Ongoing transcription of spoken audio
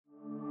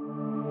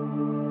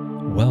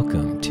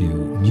Welcome to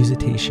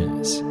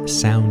Musitations,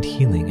 sound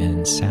healing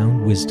and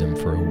sound wisdom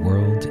for a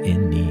world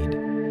in need.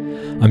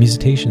 On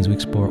Musitations, we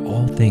explore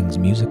all things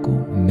musical,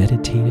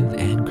 meditative,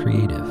 and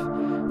creative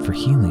for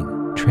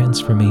healing,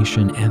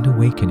 transformation, and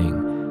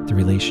awakening the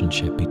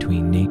relationship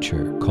between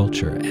nature,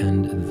 culture,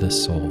 and the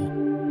soul.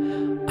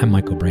 I'm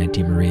Michael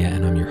Branty Maria,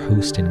 and I'm your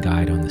host and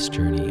guide on this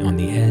journey on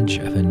the edge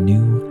of a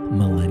new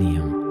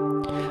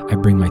millennium. I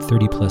bring my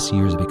 30-plus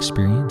years of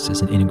experience as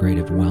an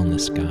integrative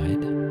wellness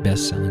guide,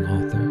 best-selling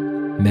author,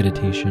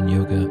 meditation,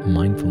 yoga,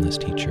 mindfulness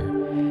teacher,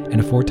 and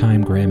a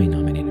 4-time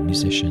Grammy-nominated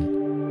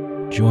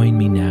musician. Join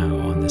me now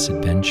on this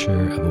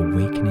adventure of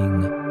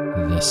awakening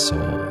the soul.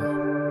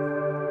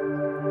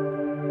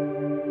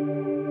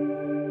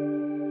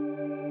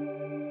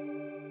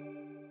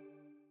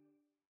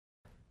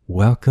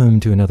 Welcome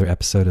to another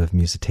episode of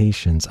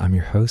Musitations. I'm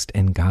your host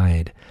and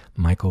guide,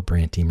 Michael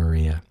Branty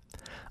Maria.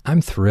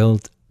 I'm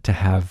thrilled to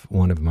have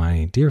one of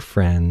my dear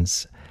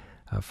friends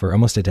for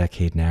almost a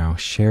decade now,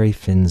 Sherry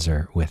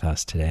Finzer, with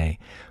us today.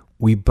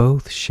 We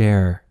both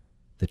share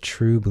the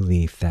true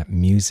belief that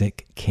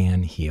music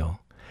can heal.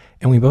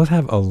 And we both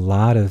have a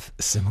lot of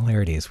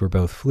similarities. We're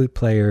both flute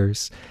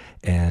players,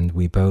 and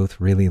we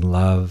both really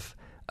love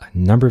a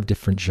number of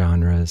different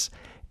genres.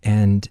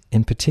 And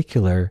in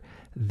particular,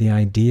 the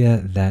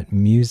idea that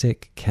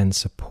music can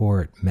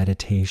support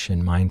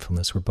meditation,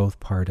 mindfulness. We're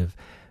both part of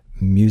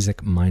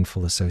Music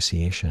Mindful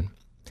Association.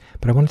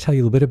 But I want to tell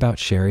you a little bit about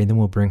Sherry, and then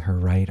we'll bring her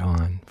right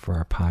on for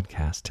our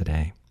podcast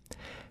today.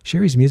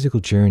 Sherry's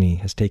musical journey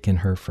has taken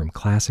her from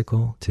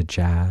classical to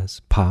jazz,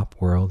 pop,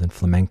 world, and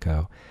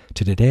flamenco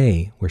to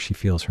today, where she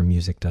feels her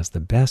music does the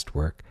best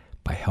work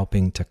by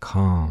helping to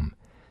calm,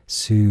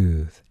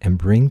 soothe, and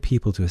bring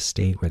people to a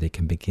state where they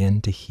can begin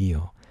to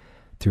heal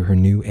through her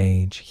new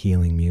age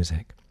healing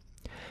music.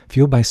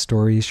 Fueled by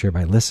stories shared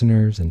by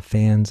listeners and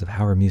fans of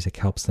how her music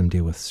helps them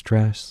deal with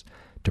stress,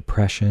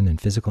 depression,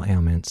 and physical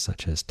ailments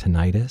such as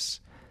tinnitus,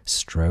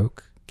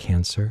 stroke,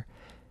 cancer,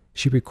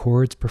 she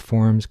records,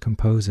 performs,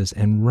 composes,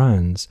 and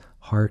runs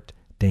heart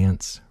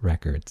dance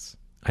records.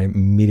 I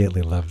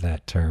immediately loved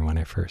that term when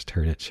I first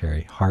heard it,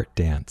 Sherry. Heart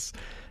dance.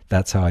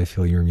 That's how I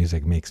feel your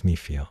music makes me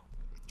feel.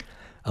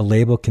 A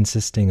label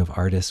consisting of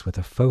artists with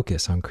a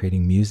focus on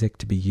creating music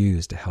to be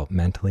used to help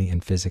mentally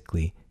and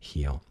physically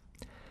heal.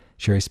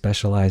 Sherry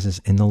specializes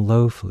in the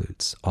low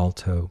flutes,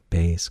 alto,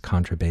 bass,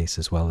 contrabass,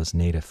 as well as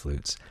native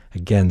flutes.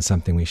 Again,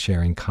 something we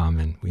share in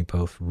common. We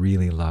both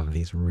really love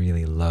these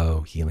really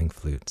low healing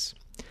flutes.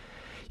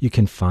 You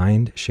can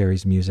find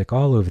Sherry's music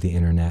all over the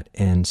internet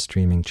and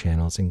streaming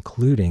channels,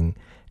 including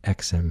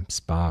XM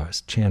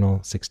Spa's Channel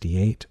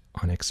 68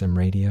 on XM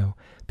Radio,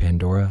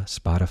 Pandora,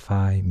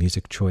 Spotify,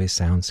 Music Choice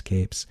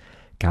Soundscapes,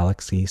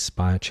 Galaxy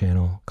Spa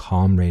Channel,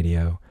 Calm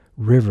Radio,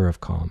 River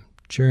of Calm,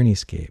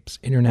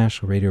 Journeyscapes,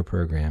 international radio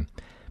program,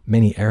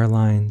 many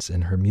airlines,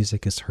 and her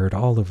music is heard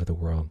all over the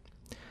world.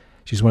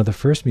 She's one of the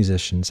first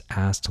musicians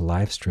asked to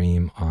live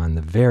stream on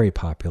the very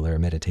popular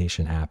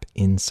meditation app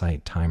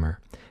Insight Timer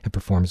and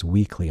performs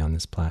weekly on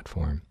this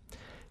platform.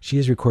 She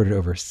has recorded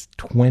over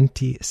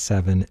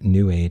 27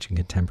 new age and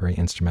contemporary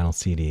instrumental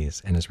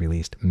CDs and has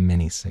released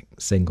many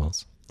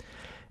singles.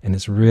 And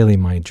it's really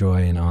my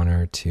joy and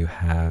honor to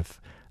have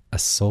a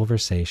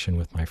Soulversation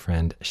with my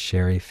friend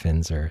Sherry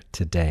Finzer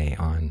today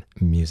on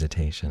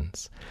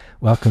Musitations.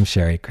 Welcome,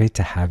 Sherry. Great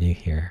to have you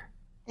here.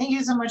 Thank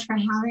you so much for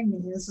having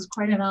me. This is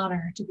quite an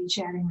honor to be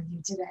chatting with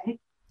you today.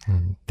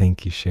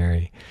 Thank you,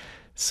 Sherry.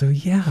 So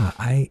yeah,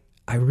 I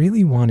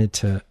really wanted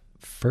to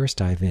first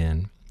dive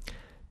in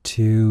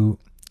to,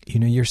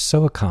 you're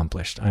so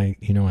accomplished.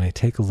 When I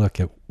take a look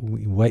at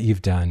what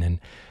you've done, and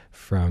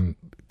from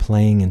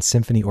playing in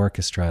symphony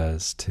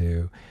orchestras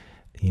to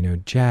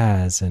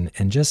jazz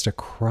and just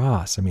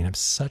across. I have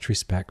such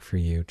respect for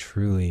you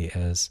truly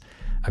as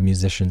a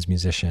musician's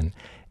musician.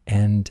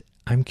 And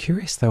I'm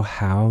curious though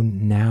how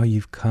now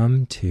you've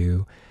come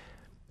to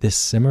this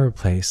similar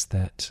place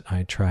that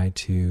I try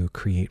to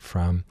create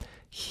from,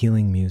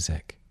 healing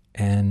music.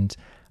 And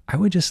I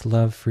would just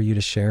love for you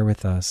to share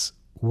with us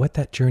what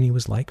that journey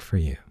was like for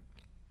you.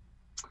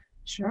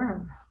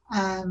 Sure.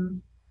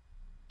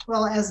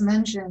 Well, as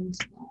mentioned,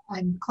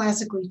 I'm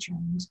classically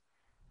trained.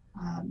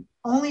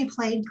 Only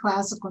played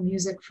classical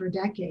music for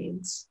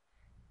decades.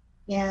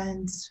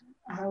 And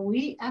my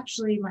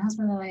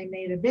husband and I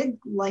made a big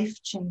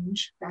life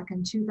change back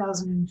in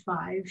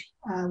 2005.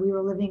 We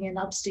were living in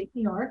upstate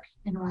New York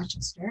in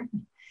Rochester,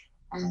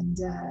 and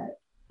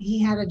he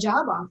had a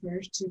job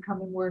offer to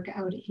come and work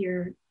out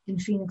here in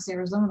Phoenix,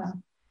 Arizona.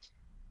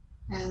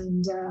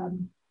 And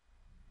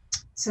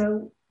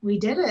so we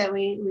did it.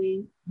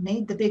 We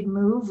made the big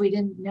move. We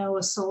didn't know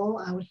a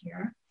soul out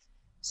here.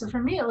 So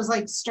for me, it was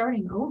like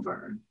starting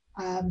over.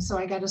 So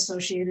I got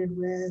associated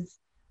with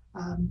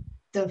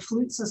the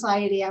Flute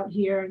Society out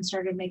here and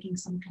started making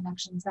some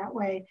connections that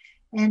way.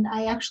 And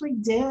I actually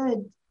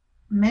did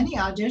many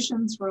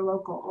auditions for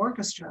local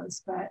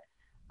orchestras, but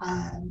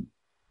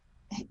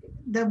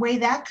the way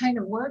that kind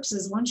of works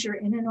is once you're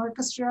in an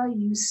orchestra,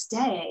 you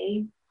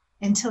stay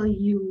until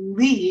you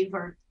leave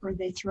or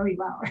they throw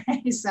you out,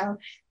 right? So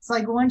it's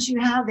like once you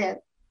have that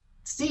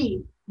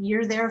seat,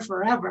 you're there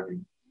forever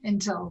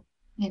until,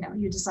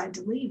 you decide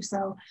to leave.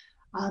 So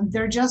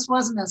there just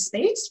wasn't a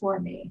space for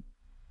me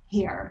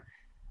here.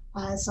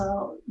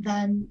 So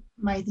then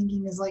my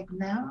thinking is like,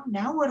 now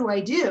what do I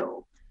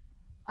do?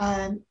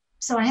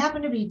 So I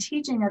happened to be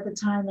teaching at the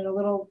time at a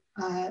little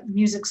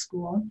music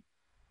school.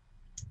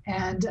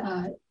 And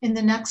in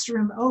the next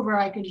room over,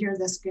 I could hear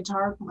this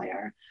guitar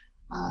player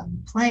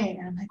playing.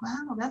 And I'm like,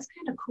 wow, that's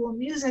kind of cool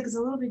music. It's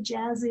a little bit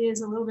jazzy.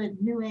 It's a little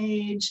bit new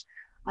age.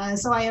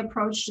 So I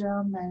approached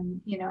him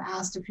and,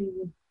 asked if he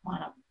would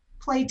want to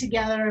play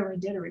together. We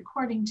did a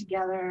recording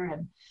together.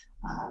 And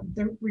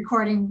the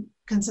recording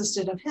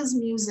consisted of his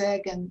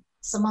music and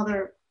some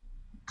other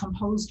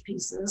composed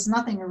pieces,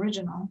 nothing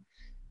original.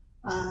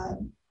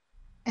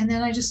 And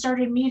then I just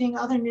started meeting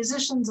other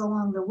musicians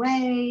along the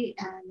way.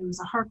 And there was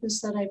a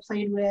harpist that I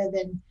played with,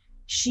 and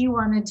she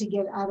wanted to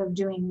get out of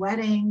doing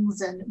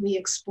weddings, and we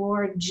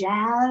explored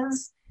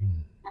jazz.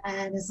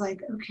 And it's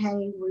like,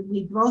 okay,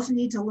 we both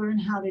need to learn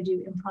how to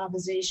do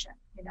improvisation.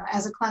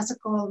 As a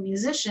classical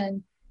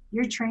musician,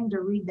 you're trained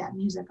to read that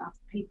music off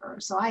the paper.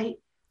 So I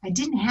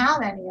didn't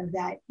have any of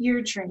that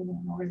ear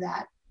training or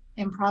that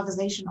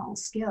improvisational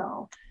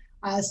skill.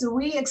 So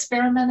we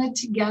experimented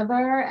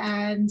together,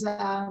 and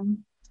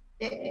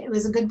it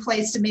was a good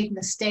place to make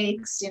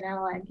mistakes, and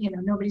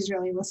nobody's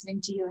really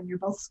listening to you, and you're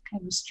both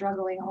kind of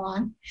struggling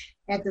along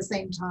at the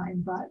same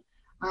time. But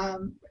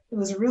it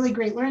was a really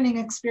great learning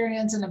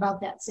experience. And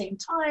about that same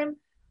time,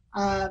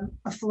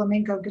 a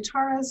flamenco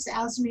guitarist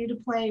asked me to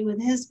play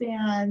with his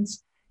band,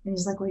 and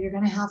he's like, well, you're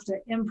going to have to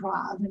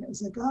improv. And it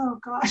was like, oh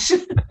gosh.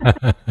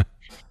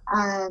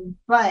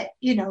 But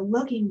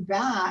looking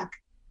back,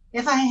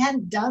 if I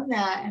hadn't done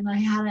that and I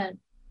hadn't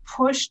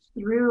pushed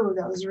through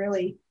those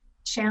really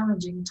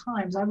challenging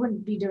times, I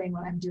wouldn't be doing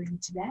what I'm doing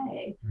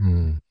today.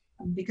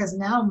 Because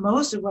now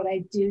most of what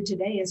I do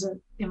today is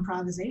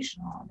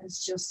improvisational, and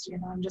it's just,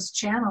 I'm just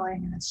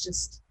channeling, and it's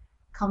just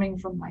coming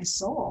from my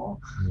soul.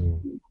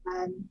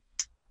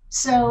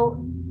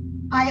 So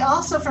I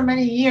also for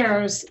many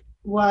years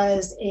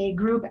was a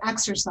group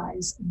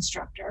exercise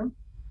instructor,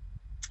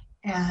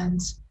 and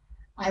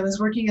I was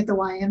working at the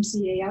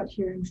YMCA out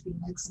here in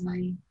Phoenix, and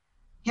I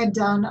had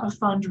done a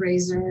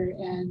fundraiser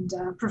and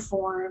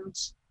performed,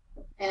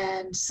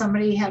 and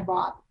somebody had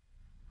bought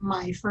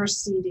my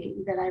first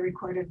CD that I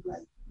recorded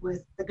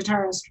with the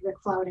guitarist Rick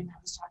Flouting I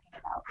was talking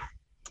about.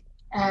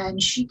 And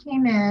she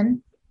came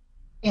in,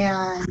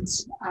 and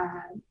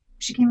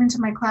she came into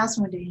my class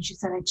one day, and she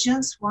said, I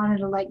just wanted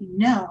to let you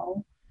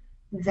know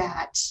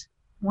that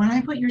when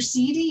I put your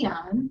CD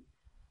on,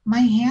 my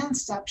hand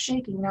stopped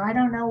shaking. Now, I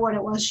don't know what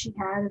it was she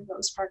had, if it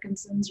was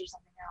Parkinson's or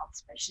something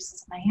else, but she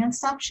says, my hand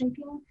stopped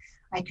shaking.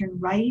 I can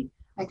write.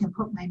 I can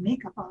put my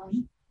makeup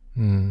on.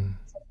 I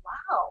said,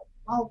 wow,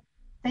 well,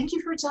 thank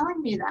you for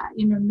telling me that.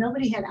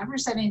 Nobody had ever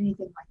said anything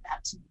like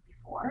that to me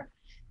before.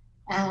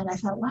 And I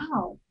thought,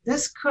 wow,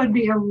 this could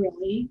be a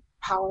really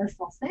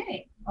powerful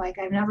thing. Like,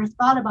 I've never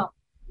thought about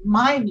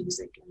my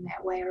music in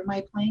that way, or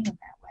my playing in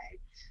that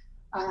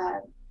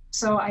way.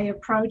 So I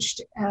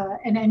approached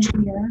an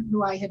engineer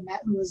who I had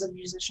met, who was a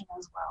musician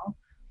as well.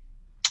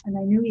 And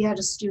I knew he had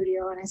a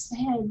studio. And I said,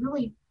 hey, I'd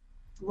really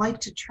like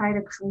to try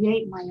to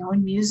create my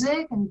own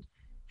music and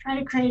try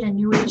to create a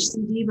new age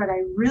CD, but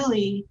I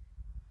really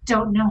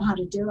don't know how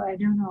to do it. I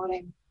don't know what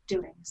I'm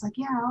doing. It's like,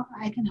 yeah,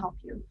 I can help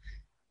you.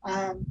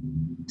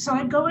 So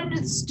I'd go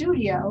into the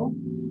studio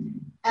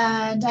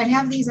and I'd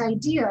have these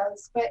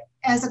ideas, but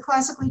as a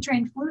classically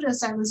trained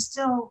flutist, I was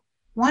still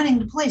wanting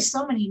to play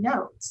so many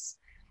notes.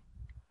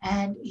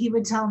 And he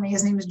would tell me,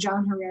 his name is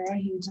John Herrera,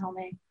 he would tell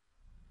me,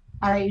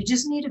 all right, you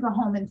just need to go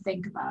home and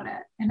think about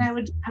it. And I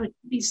would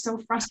be so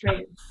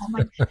frustrated. I'm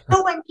like,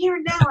 no, I'm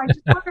here now. I just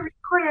want to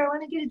record it. I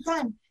want to get it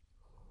done.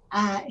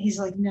 He's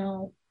like,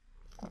 no,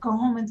 go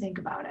home and think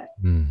about it.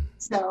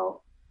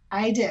 So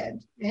I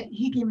did.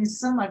 He gave me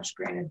so much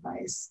great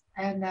advice.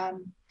 And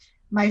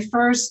my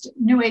first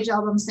New Age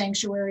album,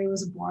 Sanctuary,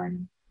 was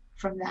born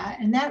from that.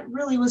 And that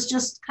really was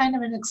just kind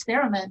of an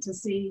experiment to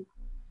see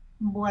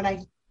what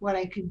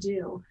I could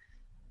do.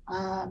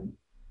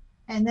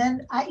 And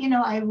then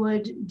I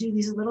would do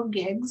these little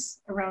gigs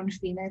around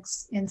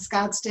Phoenix. In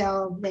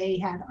Scottsdale, they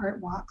had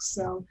art walks.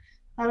 So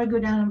I would go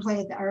down and play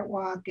at the art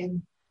walk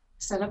and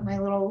set up my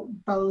little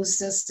Bose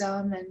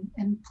system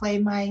and play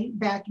my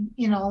back,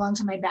 along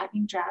to my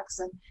backing tracks.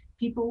 And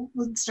people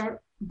would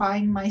start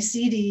buying my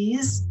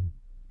CDs.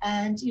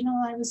 And,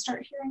 I would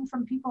start hearing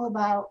from people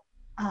about,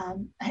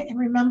 I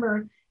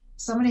remember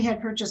somebody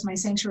had purchased my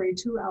Sanctuary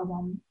 2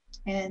 album,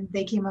 and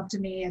they came up to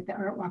me at the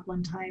art walk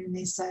one time and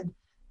they said,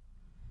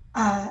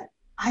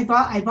 I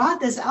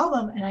bought this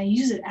album and I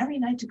use it every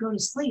night to go to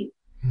sleep.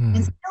 And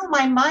still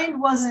my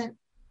mind wasn't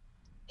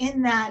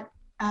in that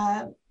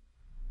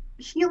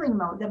healing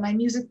mode, that my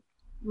music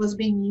was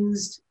being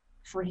used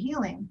for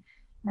healing.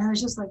 And I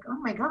was just like, oh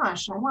my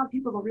gosh, I want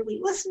people to really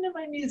listen to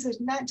my music,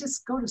 not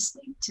just go to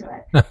sleep to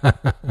it.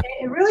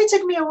 It really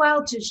took me a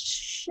while to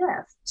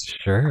shift.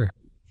 Sure.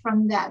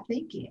 from that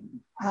thinking.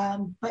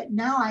 But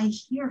now I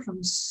hear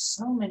from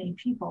so many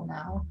people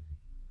now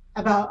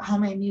about how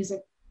my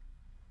music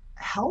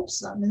helps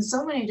them in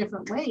so many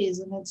different ways.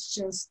 And it's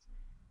just,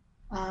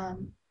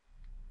 um,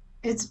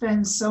 it's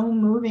been so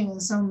moving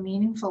and so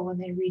meaningful when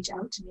they reach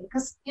out to me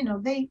because,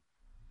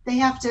 they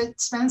have to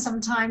spend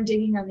some time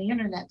digging on the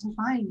internet to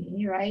find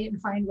me, right?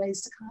 And find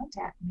ways to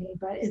contact me.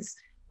 But it's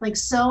like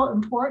so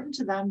important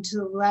to them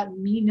to let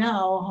me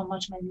know how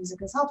much my music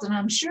has helped. And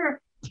I'm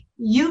sure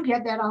you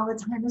get that all the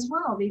time as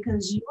well,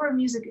 because your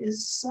music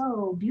is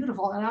so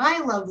beautiful and I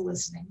love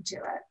listening to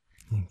it.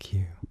 Thank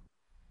you.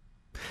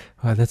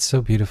 Wow, that's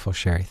so beautiful,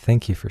 Sherry.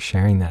 Thank you for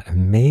sharing that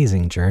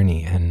amazing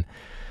journey. And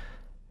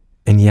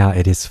yeah,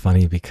 it is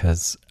funny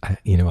because,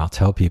 I'll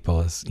tell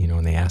people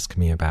when they ask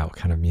me about what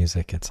kind of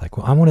music, it's like,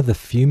 well, I'm one of the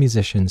few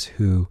musicians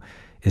who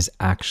is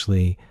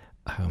actually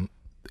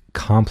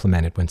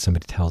complimented when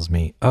somebody tells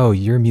me, oh,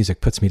 your music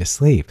puts me to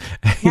sleep.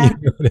 Yeah.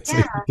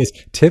 Because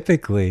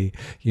typically,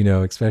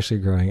 especially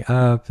growing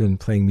up and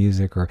playing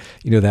music or,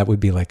 that would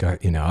be like,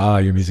 oh,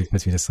 your music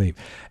puts me to sleep.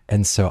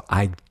 And so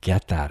I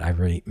get that. I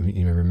really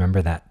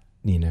remember that,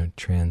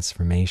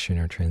 transformation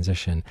or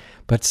transition,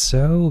 but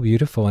so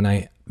beautiful.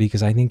 And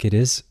because I think it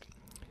is,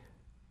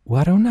 well,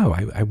 I don't know.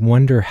 I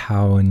wonder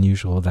how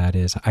unusual that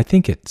is. I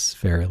think it's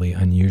fairly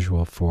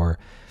unusual for,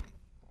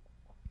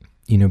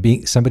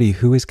 being somebody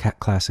who is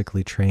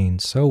classically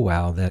trained so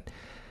well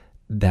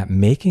that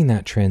making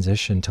that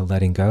transition to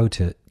letting go,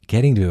 to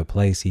getting to a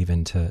place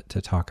even to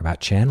talk about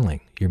channeling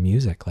your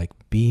music, like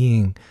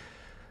being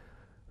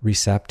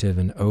receptive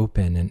and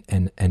open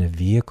and a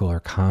vehicle or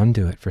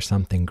conduit for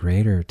something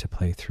greater to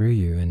play through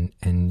you.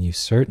 And you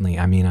certainly,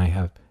 I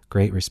have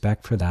great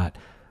respect for that.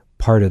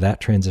 Part of that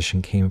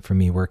transition came from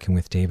me working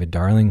with David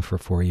Darling for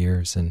 4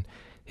 years and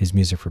his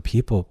Music for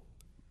People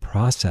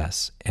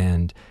process,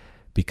 and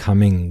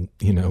becoming,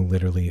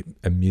 literally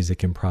a music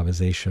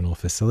improvisational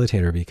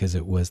facilitator, because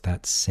it was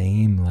that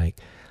same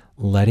like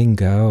letting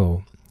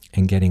go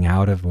and getting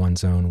out of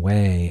one's own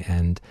way,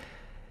 and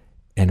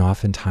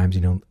oftentimes,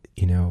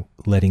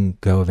 letting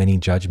go of any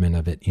judgment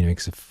of it,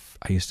 because if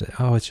I used to,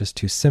 oh, it's just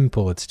too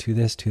simple, it's too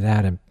this, too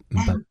that,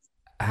 but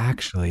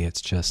actually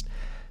it's just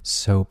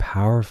so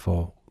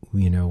powerful,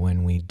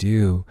 when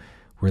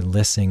we're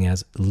listening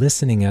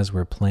as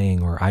we're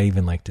playing, or I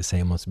even like to say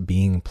almost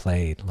being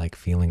played, like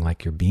feeling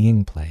like you're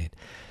being played.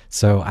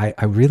 So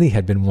I really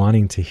had been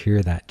wanting to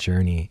hear that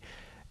journey,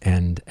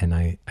 and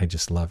I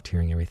just loved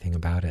hearing everything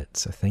about it.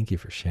 So thank you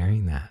for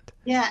sharing that.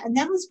 Yeah, and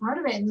that was part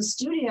of it in the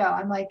studio.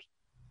 I'm like,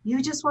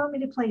 you just want me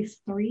to play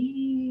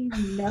 3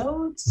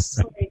 notes?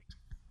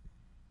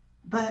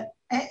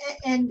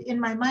 And in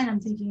my mind, I'm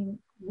thinking,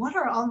 what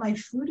are all my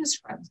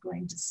flutist friends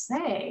going to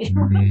say?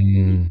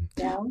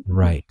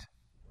 Right.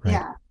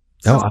 Yeah.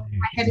 So I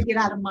had to get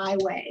out of my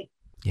way.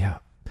 Yeah.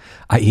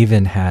 I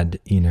even had,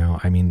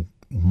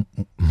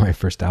 my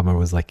first album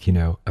was like,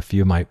 a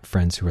few of my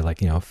friends who were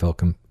like,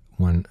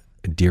 one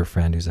dear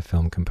friend who's a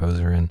film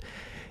composer in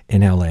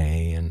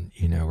LA and,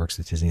 works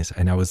at Disney.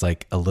 And I was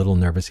like a little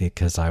nervous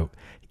because I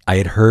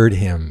had heard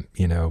him,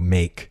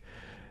 make,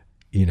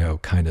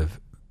 kind of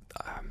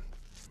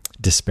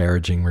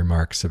disparaging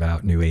remarks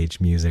about new age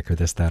music or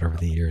this, that over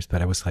the years.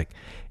 But I was like,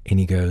 and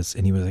he was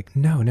like,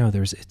 no,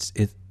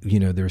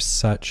 there's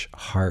such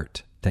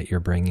heart that you're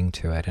bringing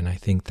to it. And I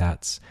think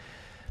that's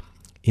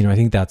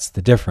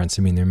the difference.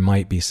 There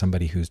might be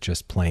somebody who's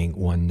just playing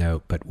one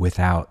note, but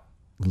without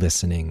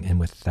listening and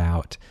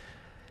without,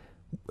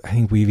 I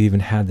think we've even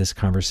had this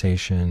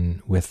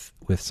conversation with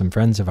some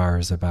friends of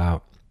ours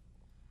about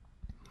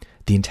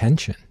the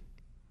intention,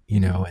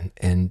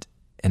 and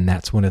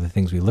that's one of the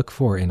things we look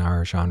for in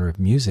our genre of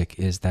music,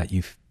 is that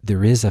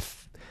there is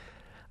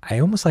I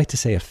almost like to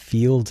say a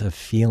field of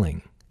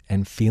feeling,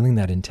 and feeling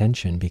that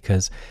intention,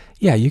 because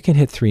you can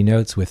hit 3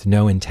 notes with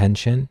no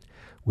intention,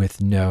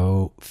 with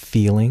no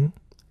feeling,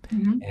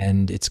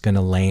 and it's going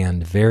to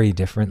land very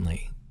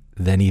differently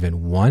than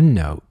even 1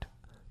 note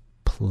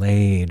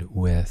played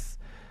with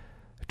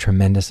a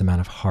tremendous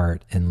amount of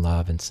heart and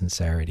love and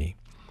sincerity.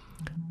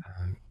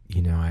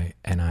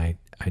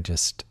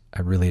 I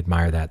really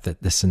admire that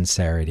the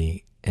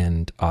sincerity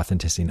and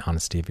authenticity and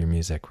honesty of your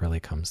music really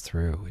comes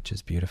through, which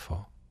is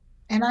beautiful.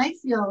 And I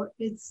feel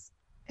it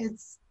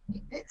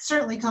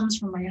certainly comes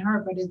from my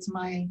heart, but it's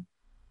my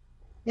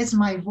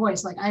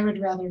voice. Like I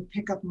would rather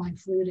pick up my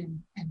flute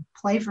and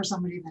play for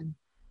somebody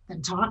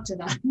than talk to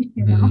them,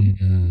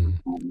 Mm-hmm.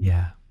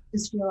 Yeah.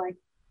 Just feel like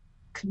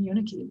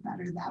communicate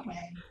better that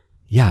way.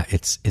 Yeah,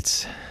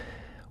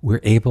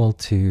 we're able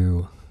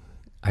to,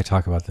 I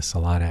talk about this a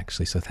lot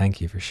actually, so thank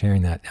you for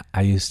sharing that.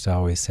 I used to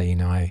always say,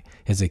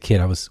 as a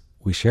kid,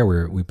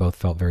 we both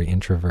felt very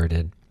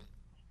introverted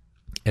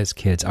as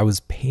kids. I was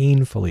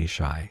painfully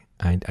shy.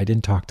 I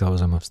didn't talk till I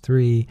was almost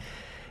 3,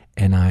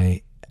 and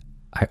I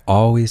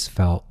always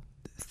felt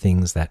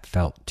things that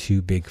felt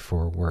too big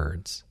for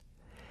words.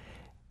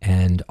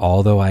 And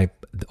although I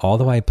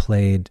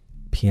played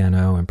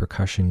piano and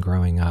percussion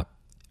growing up,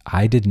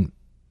 I didn't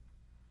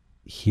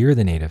hear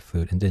the native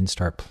flute and didn't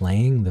start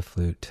playing the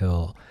flute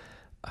till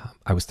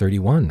I was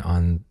 31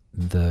 on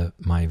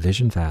my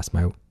vision fast,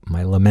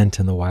 my lament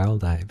in the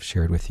wild I've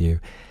shared with you,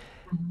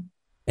 Mhm.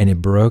 and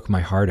it broke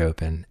my heart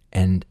open.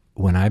 And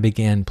when I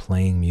began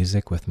playing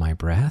music with my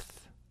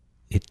breath,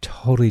 it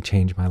totally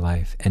changed my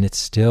life. And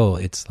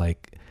it's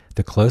like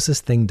the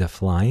closest thing to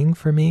flying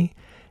for me.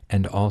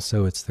 And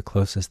also it's the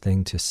closest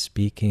thing to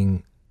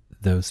speaking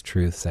those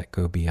truths that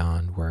go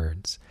beyond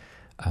words.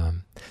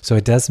 So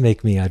it does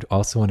make me, I'd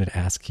also wanted to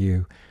ask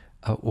you,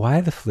 why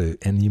the flute?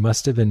 And you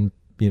must have been,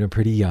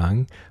 pretty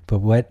young, but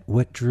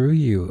what drew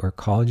you or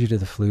called you to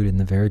the flute in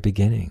the very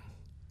beginning?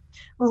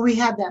 Well, we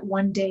had that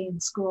one day in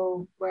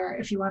school where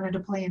if you wanted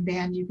to play in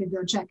band, you could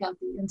go check out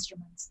the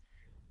instruments.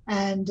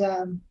 And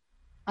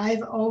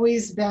I've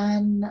always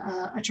been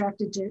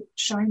attracted to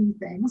shiny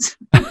things.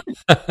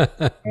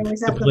 I always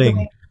The have the bling,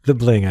 bling. the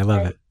bling. I love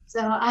Right. it.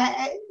 So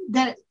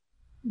that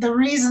the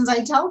reasons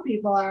I tell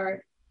people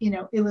are,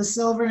 it was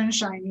silver and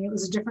shiny. It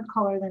was a different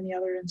color than the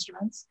other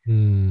instruments.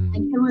 Mm,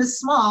 And it was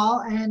small,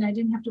 and I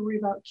didn't have to worry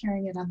about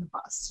carrying it on the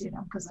bus,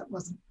 because it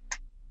wasn't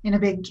in a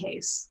big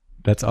case.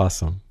 that's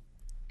awesome.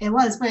 It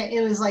was, but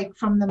it was like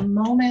from the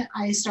moment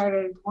I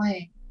started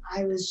playing,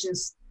 I was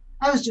just,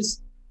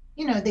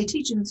 they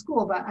teach in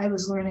school, but I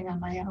was learning on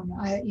my own.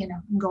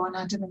 I'm going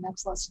on to the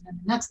next lesson and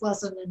the next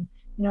lesson. And,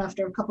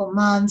 after a couple of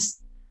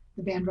months,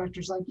 the band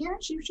director's like, yeah,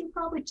 you should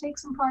probably take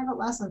some private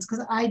lessons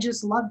because I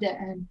just loved it.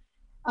 And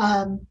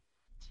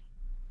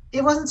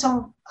it wasn't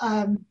until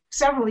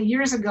several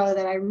years ago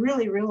that I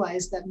really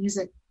realized that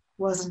music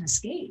was an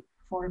escape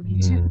for me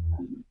too, Mm,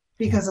 yeah,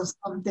 because of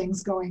some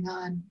things going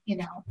on,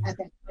 at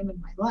that time in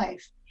my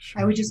life. I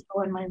sure. would just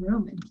go in my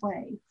room and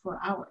play for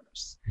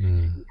hours.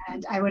 Mm.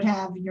 And I would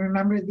have, you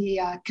remember the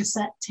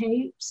cassette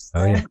tapes?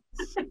 Oh yeah.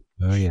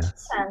 Oh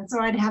yes. And so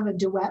I'd have a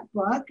duet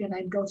book and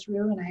I'd go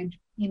through and I'd,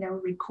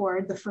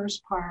 record the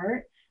first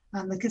part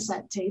on the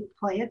cassette tape,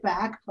 play it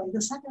back, play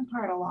the second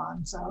part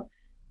along. So,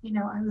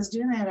 I was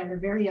doing that at a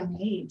very young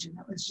age and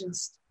it was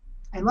just,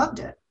 I loved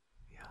it.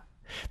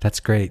 That's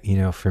great.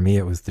 For me,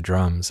 it was the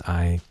drums.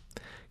 I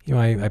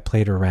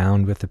played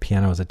around with the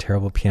piano. I was a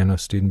terrible piano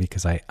student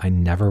because I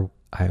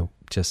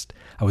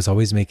was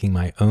always making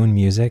my own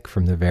music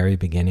from the very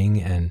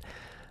beginning. And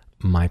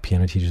my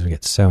piano teachers would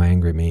get so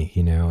angry at me,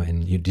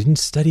 and you didn't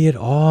study at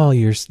all.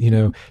 You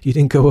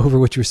didn't go over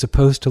what you were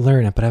supposed to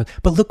learn. But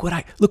look what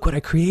I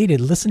created.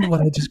 Listen to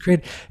what I just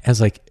created. And I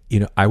was like,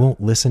 I won't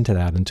listen to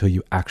that until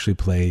you actually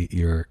play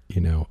your,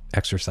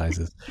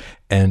 exercises.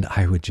 And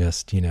I would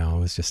just, it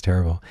was just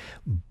terrible.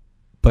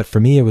 But for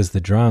me, it was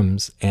the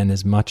drums. And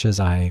as much as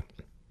I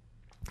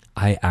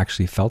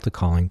actually felt a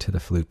calling to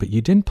the flute, but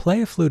you didn't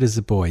play a flute as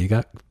a boy. You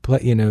got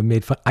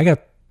made fun. I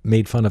got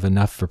made fun of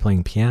enough for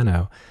playing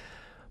piano.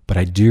 But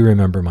I do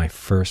remember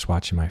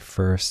watching my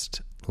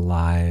first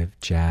live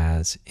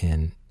jazz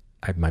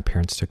my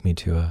parents took me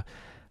to a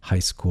high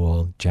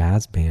school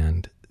jazz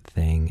band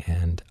thing,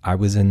 and I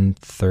was in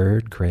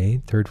fourth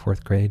grade,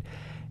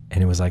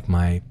 and it was like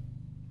my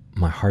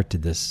heart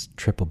did this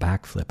triple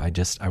backflip.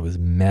 I was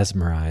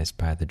mesmerized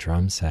by the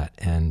drum set,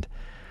 and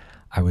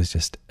I was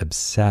just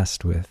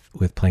obsessed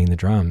with playing the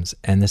drums.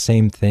 And the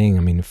same thing,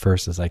 I mean, at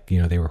first it was like,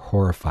 they were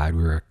horrified.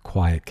 We were a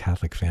quiet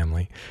Catholic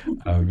family,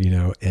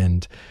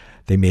 and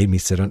they made me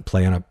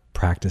play on a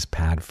practice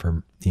pad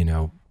for,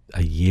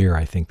 a year,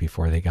 I think,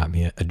 before they got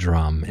me a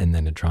drum and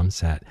then a drum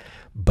set.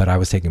 But I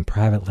was taking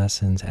private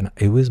lessons, and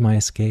it was my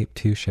escape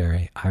too,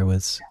 Sherry. I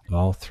was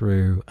all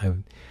through I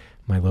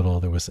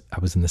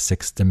was in the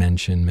Sixth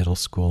Dimension middle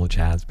school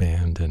jazz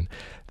band, and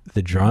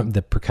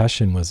the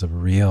percussion was a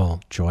real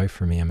joy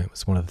for me. I mean, it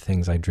was one of the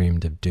things I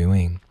dreamed of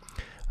doing.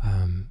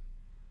 And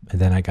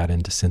then I got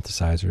into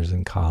synthesizers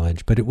in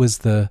college, but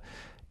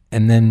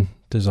and then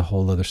there's a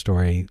whole other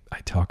story I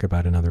talk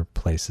about in other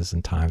places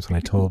and times. When I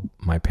told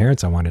my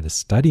parents I wanted to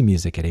study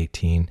music at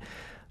 18,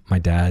 my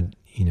dad,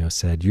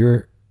 said,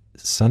 "You're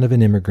son of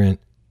an immigrant,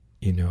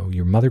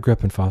 your mother grew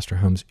up in foster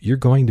homes. You're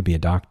going to be a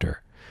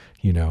doctor.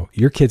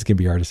 Your kids can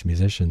be artists and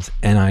musicians."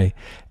 And I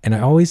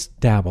always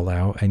dabbled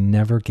out. I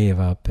never gave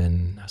up.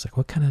 And I was like,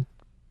 what kind of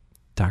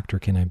doctor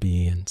can I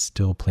be and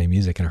still play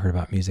music? And I heard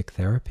about music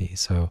therapy.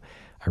 So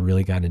I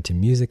really got into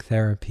music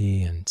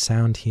therapy and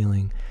sound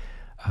healing.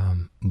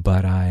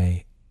 But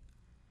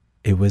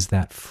it was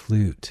that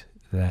flute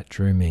that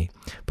drew me.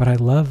 But I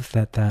love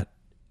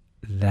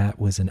that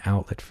was an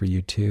outlet for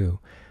you too,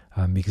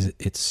 because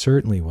it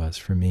certainly was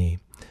for me.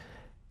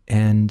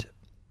 And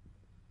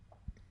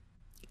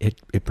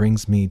it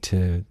brings me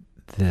to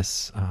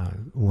this,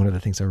 one of the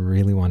things I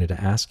really wanted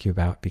to ask you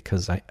about,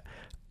 because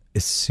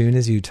as soon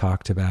as you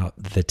talked about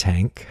the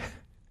tank,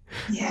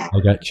 Yeah. I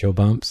got chill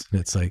bumps, and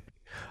it's like,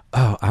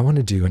 oh, I want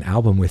to do an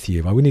album with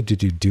you. We need to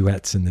do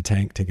duets in the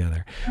tank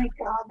together. Oh my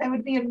God, that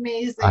would be I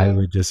amazing.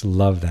 would just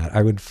love that.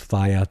 I would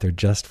fly out there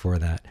just for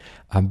that,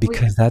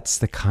 because that's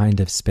the kind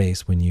of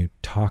space when you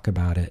talk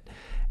about it,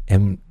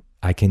 and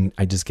I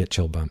just get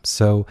chill bumps.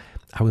 So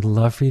I would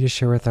love for you to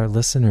share with our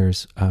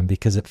listeners,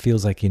 because it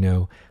feels like,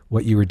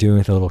 what you were doing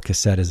with a little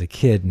cassette as a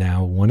kid.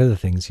 Now, one of the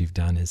things you've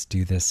done is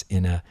do this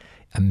in a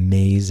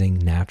amazing,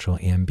 natural,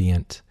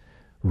 ambient,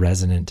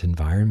 resonant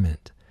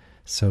environment.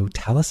 So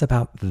tell us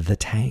about the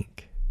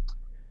tank.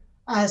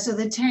 So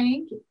the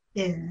tank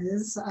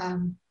is,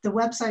 the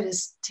website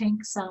is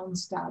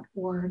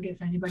tanksounds.org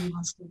if anybody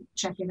wants to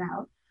check it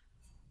out.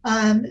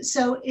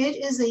 So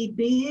it is a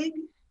big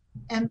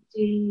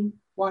empty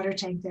water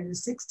tank that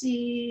is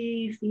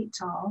 60 feet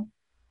tall.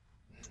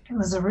 It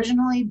was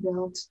originally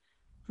built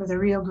for the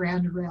Rio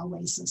Grande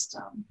Railway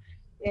system.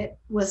 It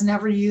was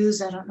never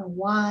used. I don't know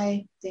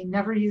why. They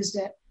never used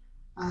it.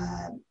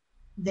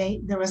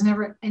 There was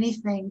never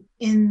anything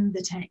in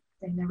the tank.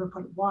 They never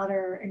put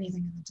water or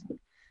anything in the tank.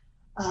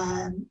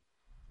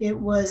 It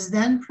was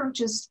then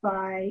purchased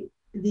by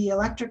the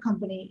electric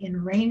company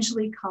in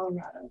Rangeley,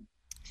 Colorado.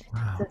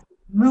 Wow. So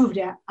moved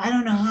it. I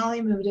don't know how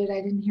they moved it.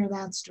 I didn't hear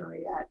that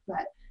story yet,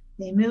 but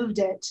they moved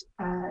it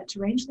to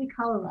Rangeley,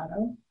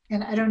 Colorado.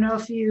 And I don't know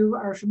if you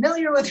are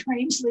familiar with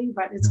Rangeley,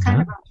 but it's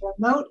kind of a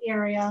remote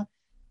area.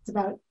 It's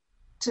about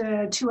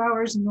 2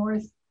 hours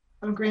north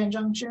of Grand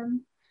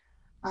Junction.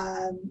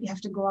 You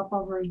have to go up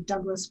over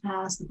Douglas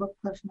Pass, the Book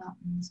Cliff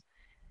Mountains.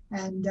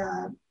 And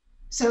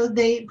so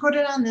they put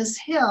it on this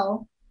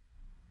hill,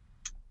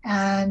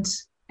 and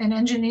an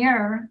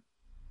engineer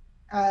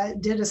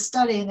did a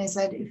study, and they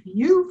said, if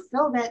you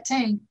fill that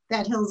tank,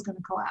 that hill is going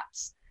to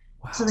collapse.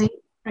 Wow. So they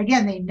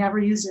never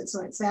used it.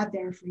 So it sat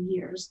there for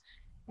years.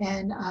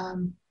 And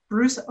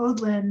Bruce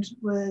Odland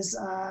was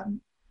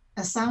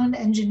a sound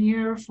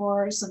engineer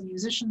for some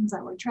musicians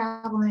that were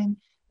traveling.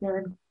 They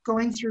were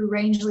going through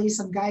Rangeley.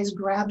 Some guys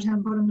grabbed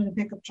him, put him in a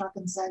pickup truck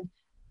and said,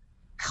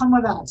 come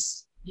with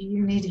us.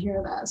 You need to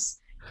hear this.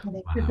 And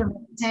they took him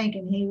in the tank,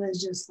 and he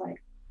was just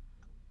like,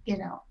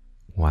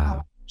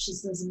 wow, this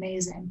is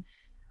amazing.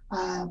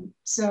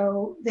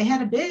 So they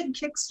had a big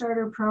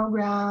Kickstarter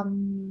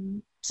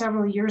program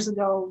several years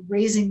ago,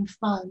 raising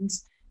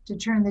funds to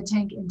turn the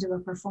tank into a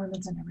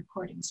performance and a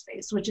recording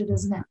space, which it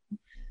is now.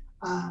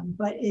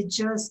 But it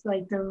just,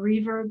 like, the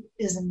reverb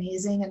is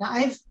amazing. And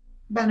I've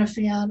been a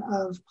fan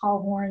of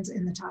Paul Horn's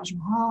In the Taj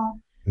Mahal.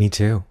 Me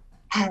too.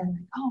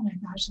 And oh my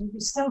gosh, it would be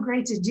so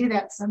great to do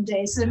that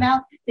someday. So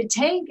now the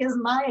tank is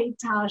my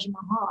Taj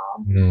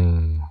Mahal,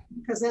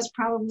 because that's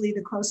probably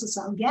the closest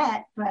I'll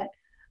get. But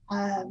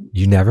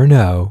you never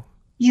know.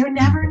 You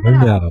never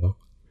know.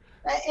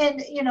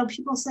 And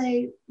people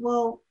say,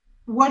 well,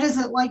 what is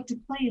it like to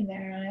play in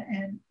there?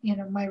 And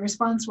my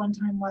response one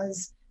time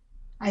was,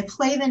 I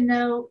play the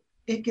note,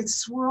 it gets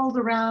swirled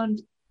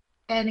around,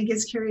 and it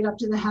gets carried up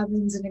to the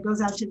heavens, and it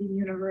goes out to the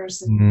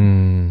universe.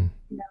 And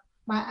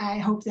I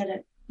hope that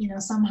it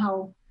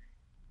somehow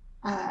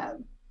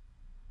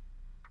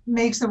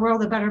makes the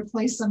world a better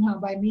place somehow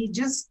by me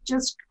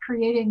just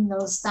creating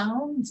those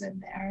sounds in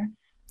there.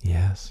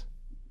 Yes.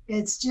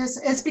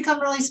 It's become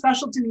really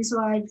special to me. So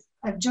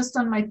I've just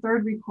done my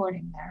third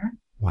recording there.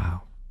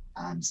 Wow.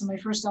 So my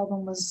first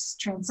album was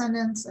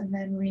Transcendence, and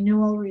then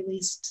Renewal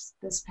released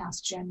this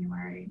past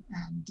January.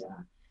 And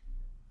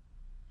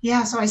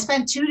so I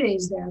spent 2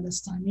 days there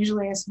this time.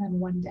 Usually I spend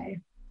 1 day.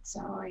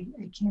 So I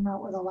came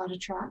out with a lot of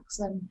tracks,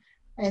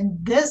 and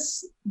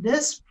this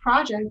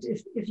project,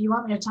 if you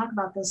want me to talk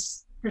about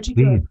this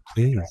particular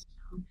project,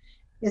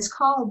 it's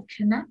called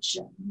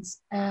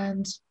Connections.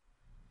 And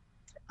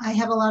I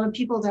have a lot of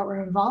people that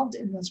were involved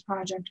in this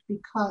project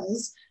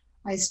because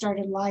I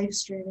started live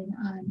streaming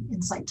on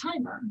Insight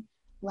Timer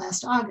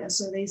last August.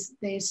 So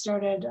they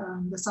started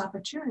this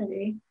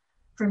opportunity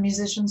for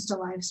musicians to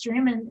live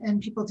stream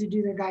and people to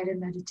do their guided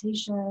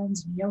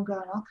meditations and yoga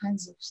and all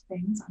kinds of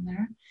things on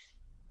there.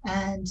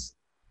 And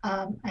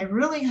I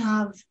really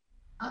have,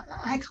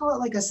 I call it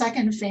like a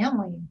second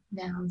family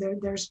now.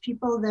 There's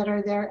people that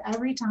are there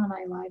every time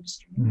I live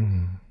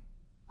stream.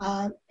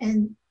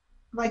 And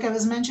like I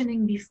was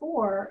mentioning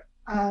before,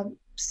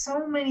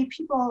 so many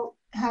people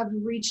have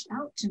reached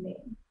out to me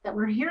that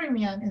were hearing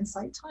me on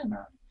Insight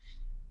Timer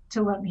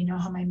to let me know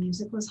how my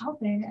music was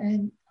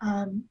helping.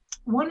 And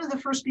one of the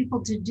first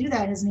people to do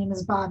that, his name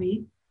is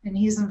Bobby, and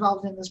he's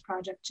involved in this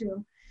project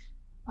too.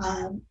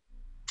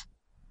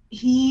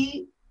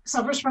 He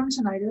suffers from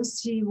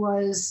tinnitus. He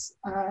was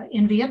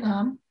in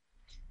Vietnam.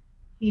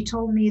 He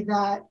told me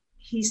that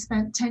he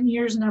spent 10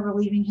 years never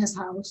leaving his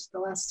house, the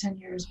last 10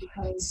 years,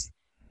 because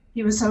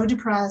he was so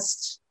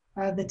depressed.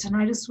 The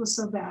tinnitus was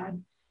so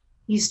bad.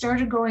 He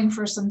started going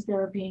for some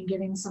therapy and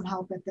getting some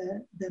help at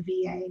the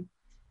VA.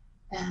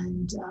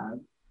 And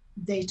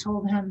they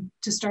told him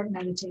to start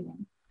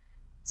meditating.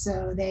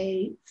 So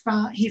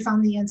he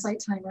found the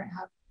Insight Timer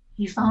app.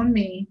 He found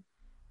me,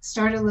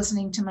 started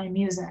listening to my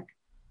music,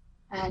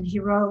 and he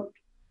wrote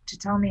to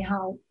tell me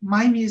how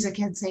my music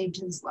had saved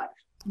his life.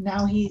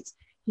 Now he's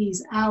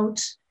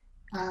out,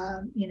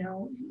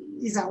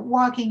 he's out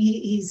walking.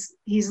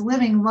 He's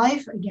living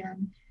life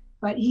again,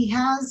 but he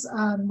has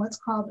what's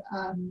called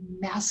a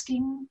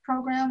masking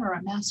program or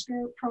a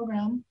masker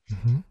program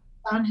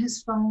on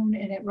his phone,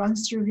 and it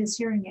runs through his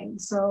hearing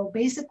aid. So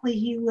basically,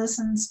 he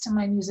listens to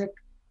my music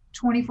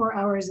 24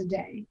 hours a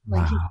day.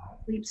 Like he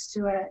sleeps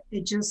to it.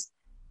 It just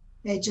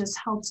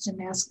helps to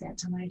mask that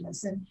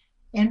tinnitus.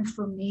 And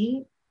for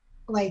me,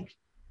 like,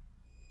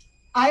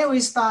 I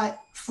always thought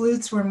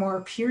flutes were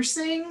more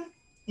piercing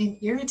and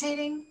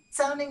irritating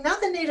sounding,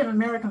 not the Native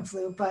American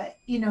flute, but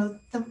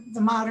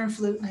the modern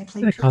flute, and I Yeah,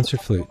 played the triple.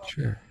 concert flute,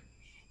 sure.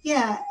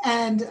 Yeah,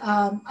 and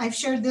I've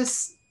shared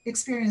this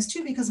experience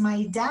too because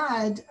my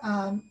dad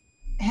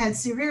had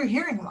severe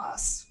hearing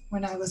loss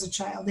when I was a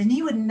child, and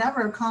he would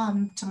never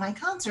come to my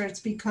concerts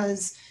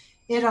because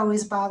it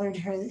always bothered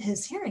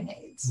his hearing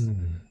aids.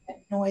 Hmm.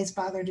 Noise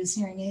bothered his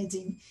hearing aids.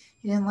 He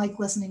didn't like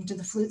listening to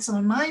the flute. So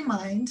in my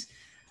mind,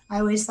 I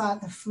always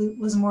thought the flute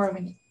was more of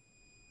an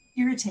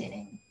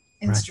irritating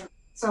Right. instrument.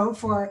 So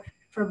for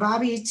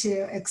Bobby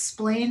to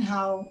explain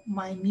how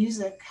my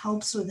music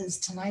helps with his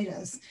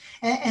tinnitus,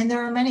 and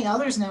there are many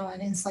others now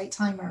on Insight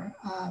Timer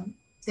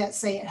that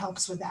say it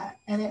helps with that,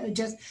 and that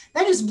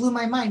just blew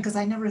my mind because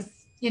I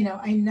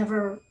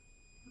never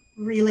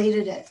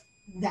related it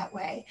that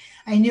way.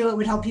 I knew it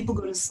would help people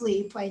go to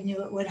sleep. I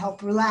knew it would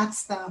help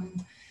relax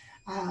them.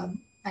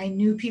 I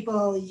knew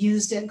people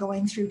used it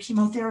going through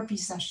chemotherapy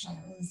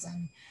sessions,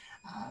 and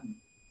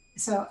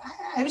so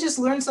I've just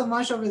learned so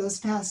much over this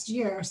past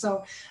year.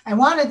 So I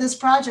wanted this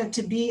project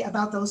to be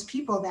about those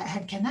people that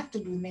had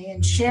connected with me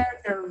and Hmm. shared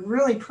their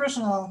really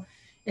personal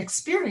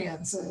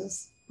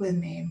experiences with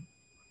me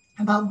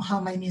about how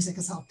my music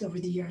has helped over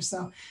the years.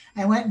 So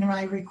I went and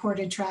I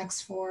recorded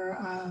tracks for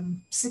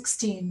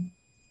 16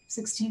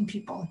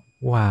 people.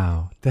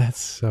 Wow, that's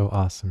so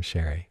awesome,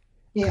 Sherry.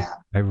 I, Yeah.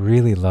 I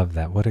really love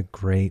that. What a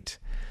great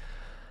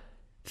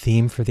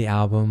theme for the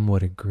album.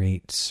 What a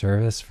great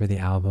service for the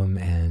album.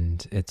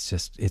 And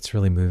it's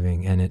really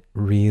moving. And it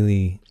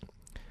really,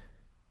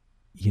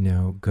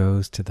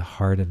 goes to the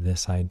heart of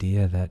this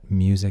idea that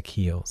music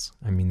heals.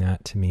 I mean,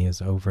 that to me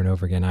is over and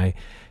over again.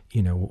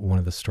 One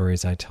of the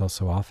stories I tell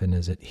so often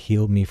is it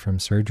healed me from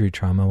surgery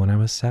trauma when I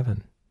was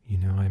 7.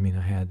 I mean,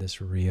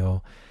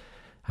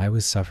 I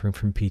was suffering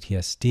from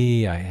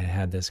PTSD. I had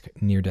had this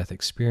near death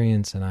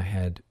experience, and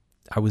I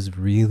was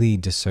really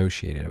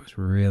dissociated. I was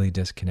really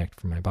disconnected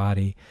from my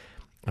body.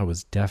 I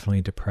was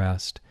definitely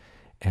depressed.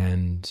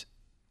 And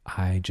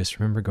I just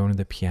remember going to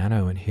the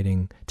piano and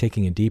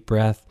taking a deep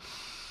breath.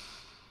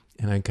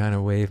 And I'd kind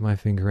of wave my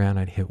finger around.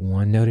 I'd hit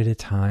one note at a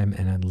time,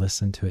 and I'd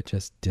listen to it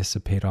just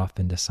dissipate off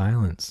into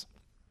silence.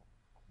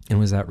 And it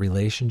was that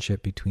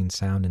relationship between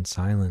sound and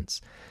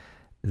silence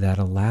that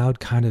allowed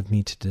kind of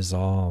me to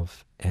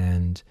dissolve.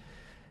 And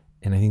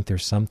I think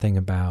there's something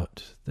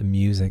about the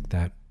music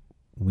that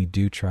we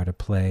do try to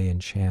play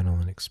and channel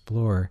and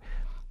explore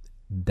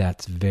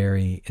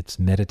it's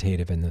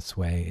meditative in this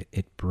way.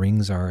 It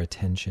brings our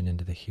attention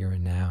into the here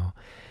and now.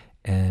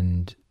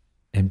 And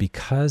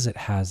because it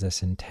has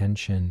this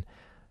intention,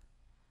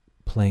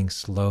 playing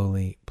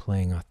slowly,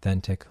 playing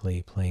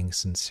authentically, playing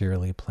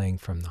sincerely, playing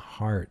from the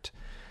heart,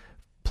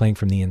 playing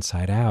from the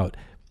inside out,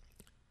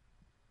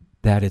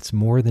 that it's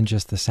more than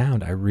just the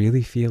sound. I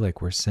really feel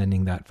like we're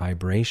sending that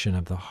vibration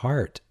of the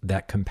heart,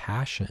 that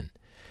compassion.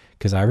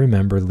 Because I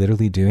remember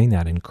literally doing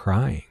that and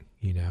crying.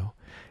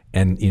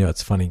 And,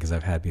 it's funny because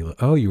I've had people,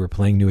 oh, you were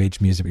playing New Age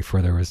music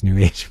before there was New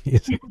Age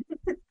music.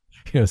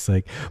 It's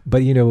like,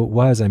 but, it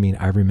was, I mean,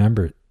 I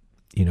remember,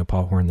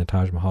 Paul Horn, the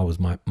Taj Mahal was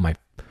my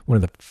one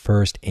of the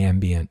first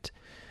ambient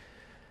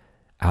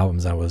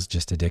albums I was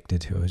just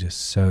addicted to. It was just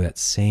so that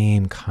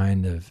same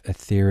kind of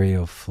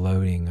ethereal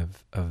floating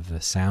of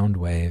the sound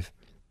wave.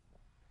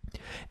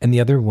 And the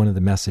other one of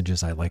the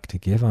messages I like to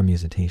give on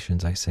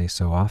Musitations, I say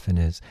so often,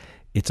 is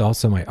it's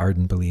also my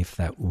ardent belief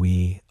that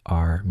we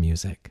are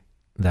music,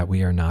 that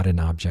we are not an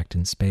object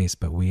in space,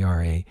 but we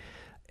are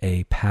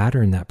a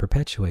pattern that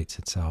perpetuates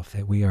itself,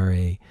 that we are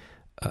a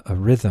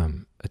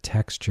rhythm, a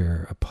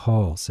texture, a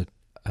pulse,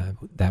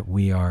 that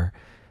we are,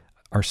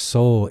 our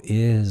soul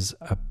is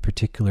a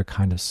particular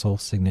kind of soul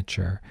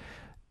signature.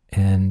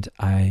 And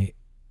I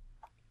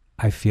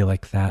feel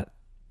like that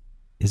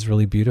is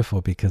really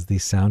beautiful because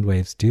these sound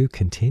waves do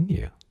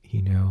continue.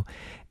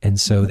 And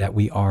so that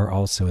we are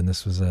also, and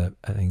this was I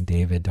think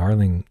David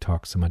Darling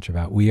talks so much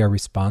about, we are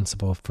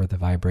responsible for the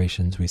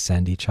vibrations we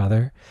send each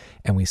other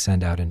and we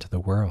send out into the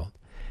world.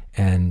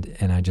 And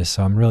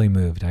so I'm really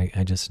moved.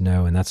 I just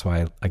know, and that's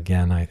why,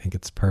 again, I think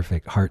it's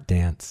perfect. Heart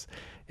Dance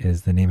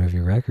is the name of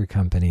your record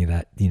company,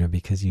 that,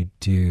 because you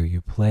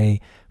play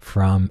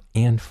from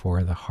and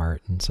for the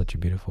heart in such a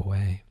beautiful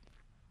way.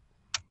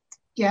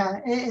 Yeah,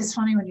 it's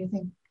funny when you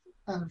think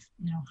of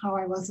how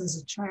I was as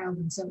a child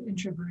and so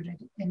introverted,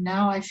 and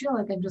now I feel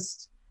like I'm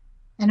just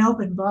an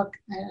open book,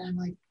 and I'm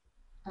like,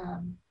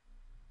 um,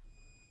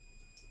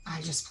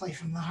 I just play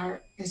from the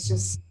heart. It's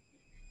just,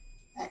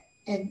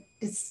 and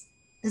it's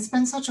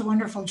been such a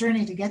wonderful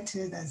journey to get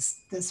to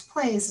this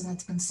place, and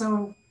it's been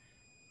so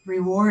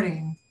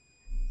rewarding.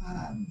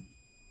 Um,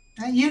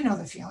 you know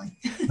the feeling.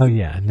 Oh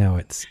yeah, no,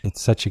 it's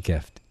such a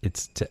gift.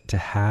 It's to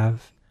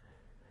have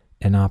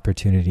an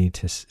opportunity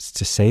to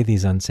say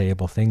these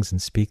unsayable things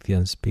and speak the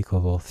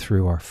unspeakable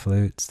through our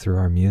flutes, through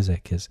our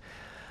music, is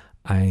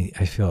I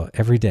feel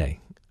every day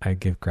I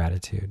give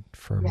gratitude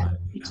for Yeah,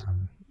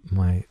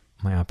 my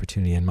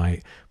opportunity and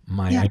my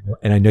yeah,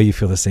 and I know you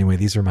feel the same way.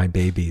 These are my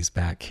babies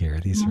back here.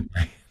 These mhm, are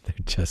they're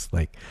just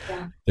like,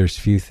 yeah. there's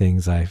few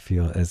things I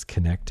feel as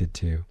connected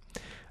to.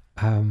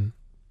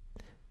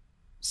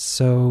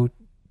 So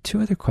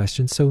two other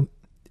questions. So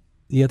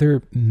the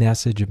other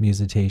message of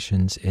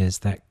Musitations is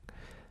that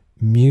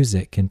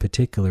music in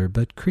particular,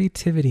 but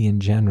creativity in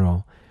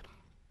general,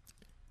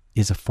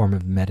 is a form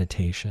of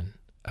meditation,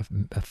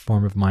 a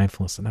form of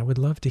mindfulness. And I would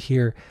love to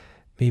hear,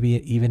 maybe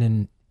even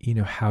in,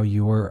 how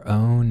your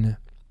own,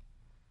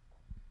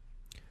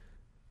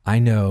 I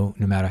know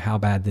no matter how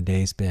bad the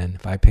day's been,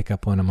 if I pick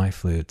up one of my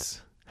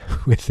flutes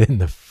within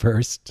the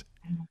first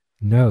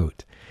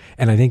note,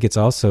 and I think it's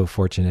also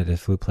fortunate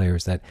as flute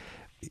players that,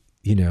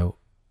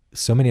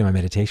 so many of my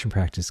meditation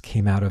practice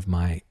came out of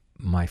my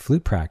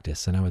flute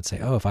practice. And I would say,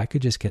 oh, if I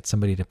could just get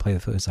somebody to play the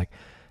flute, it's like,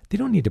 they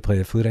don't need to play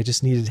the flute. I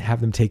just needed to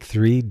have them take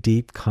 3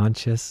 deep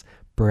conscious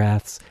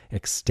breaths,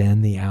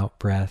 extend the out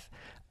breath.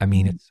 I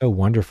mean, it's so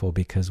wonderful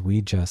because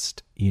we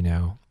just,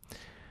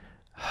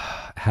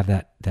 have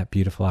that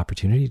beautiful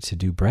opportunity to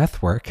do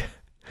breath work.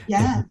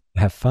 Yeah.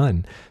 Have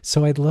fun.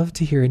 So I'd love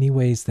to hear any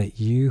ways that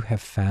you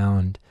have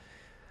found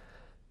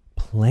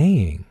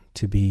playing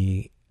to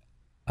be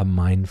a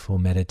mindful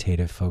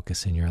meditative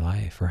focus in your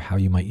life, or how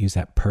you might use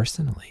that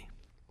personally.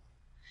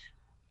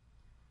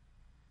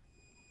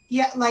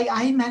 Yeah, like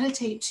I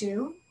meditate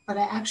too, but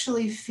I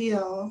actually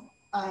feel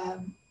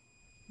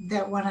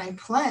that when I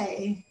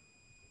play,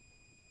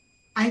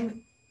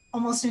 I'm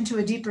almost into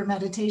a deeper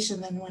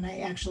meditation than when I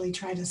actually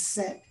try to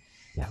sit,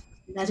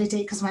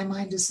 meditate, because my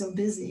mind is so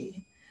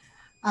busy.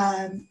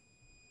 I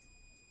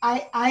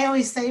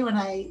always say when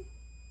I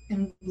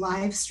am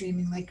live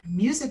streaming, like,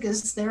 music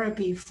is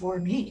therapy for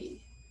me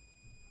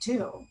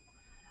too.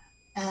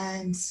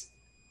 And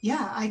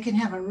yeah, I can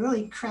have a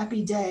really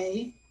crappy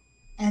day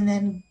and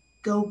then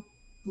go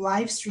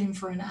live stream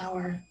for an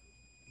hour.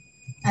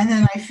 And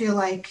then I feel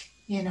like,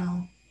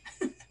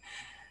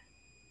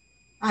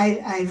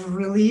 I've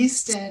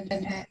released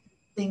and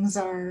things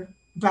are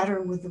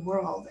better with the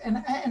world.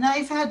 And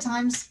I've had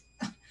times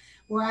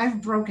where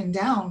I've broken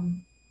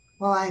down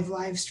while I've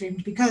live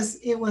streamed because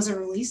it was a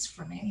release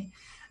for me.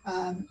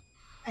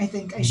 I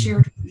think I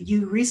shared with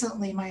you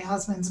recently, my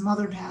husband's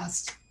mother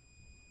passed.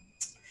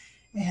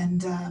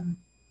 And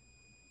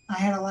I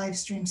had a live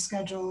stream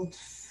scheduled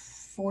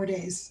 4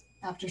 days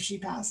after she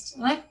passed.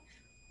 And I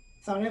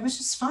thought I was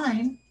just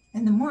fine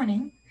in the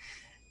morning.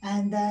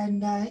 And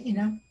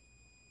then,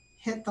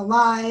 hit the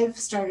live,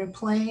 started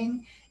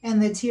playing,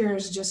 and the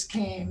tears just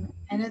came.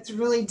 And it's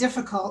really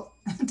difficult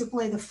to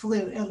play the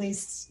flute, at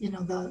least,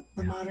 the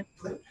modern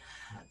flute,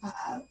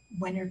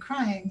 when you're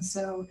crying.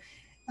 So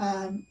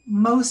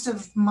most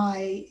of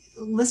my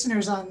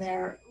listeners on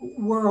there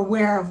were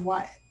aware of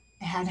what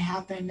had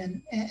happened,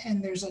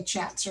 and there's a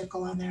chat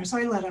circle on there. So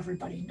I let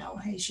everybody know,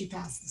 hey, she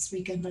passed this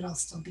weekend, but I'll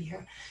still be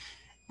here.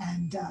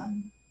 And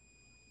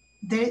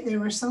they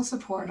were so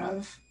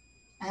supportive.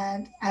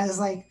 And I was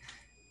like,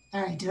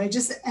 all right, do I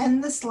just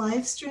end this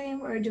live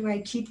stream or do I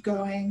keep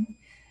going?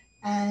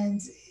 And,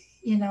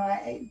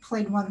 I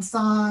played one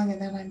song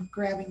and then I'm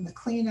grabbing the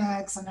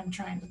Kleenex and I'm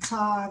trying to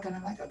talk. And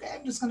I'm like, okay,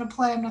 I'm just going to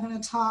play. I'm not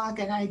going to talk.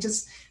 And I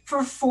just,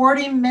 for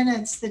 40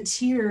 minutes, the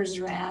tears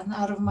ran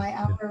out of my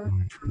hour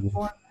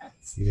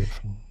performance.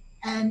 Beautiful.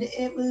 And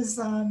it was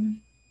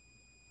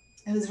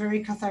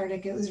very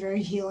cathartic. It was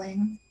very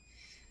healing.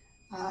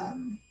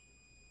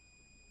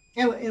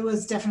 It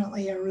was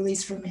definitely a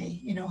release for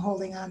me,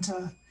 holding on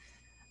to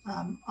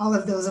all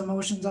of those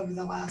emotions over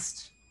the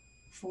last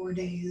 4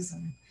 days.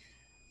 And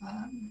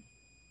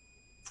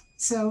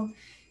so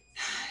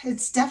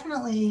it's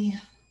definitely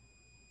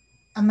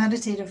a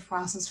meditative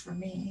process for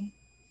me.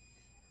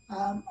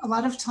 A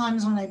lot of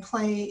times when I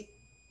play,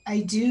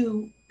 I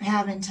do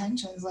have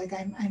intentions, like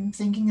I'm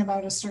thinking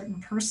about a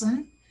certain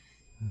person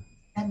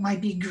that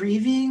might be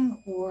grieving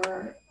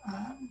or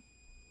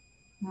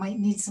might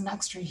need some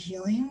extra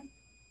healing,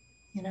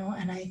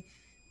 and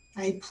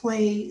I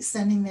play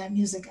sending that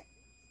music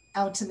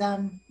out to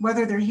them,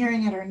 whether they're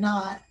hearing it or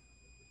not.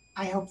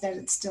 I hope that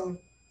it's still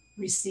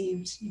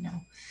received,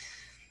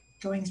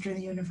 going through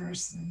the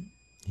universe.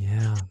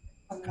 Yeah,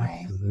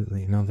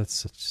 absolutely. No,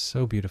 that's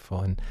so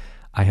beautiful. And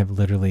I have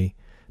literally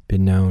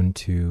been known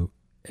to,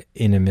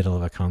 in the middle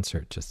of a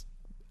concert, just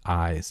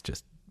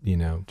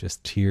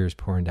tears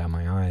pouring down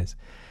my eyes.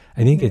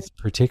 I think it's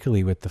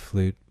particularly with the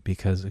flute,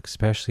 because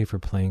especially for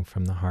playing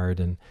from the heart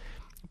and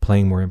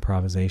playing more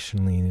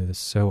improvisationally, it's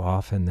so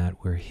often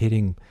that we're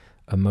hitting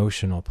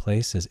emotional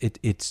places.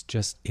 It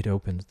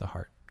opens the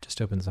heart,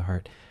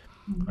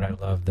 Mm-hmm. What I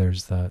love,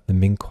 there's the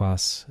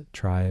Minkwas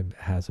tribe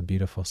has a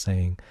beautiful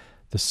saying,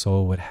 the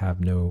soul would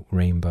have no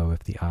rainbow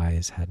if the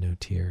eyes had no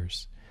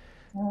tears.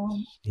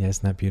 Yeah,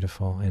 isn't that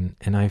beautiful?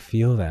 And I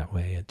feel that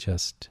way.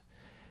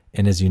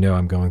 And as you know,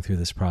 I'm going through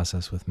this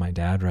process with my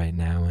dad right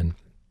now, and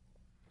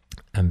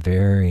I'm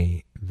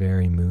very,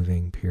 very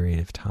moving period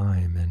of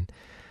time, and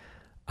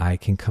I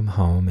can come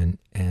home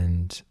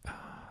and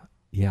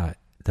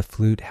the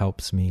flute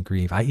helps me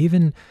grieve. I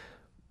even,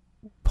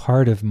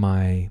 part of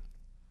my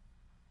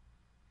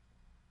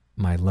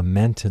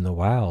lament in the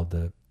wild,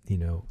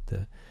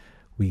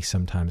 we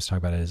sometimes talk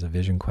about it as a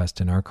vision quest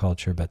in our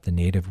culture, but the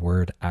native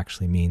word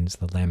actually means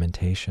the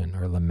lamentation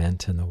or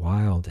lament in the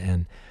wild.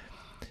 And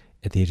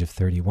at the age of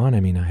 31, I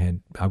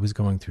mean, I was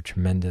going through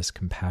tremendous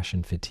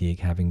compassion fatigue,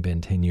 having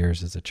been 10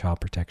 years as a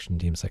child protection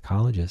team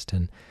psychologist.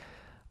 And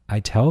I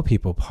tell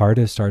people part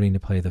of starting to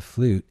play the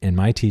flute, and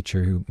my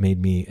teacher who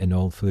made me an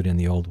old flute in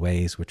the old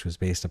ways, which was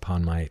based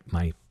upon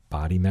my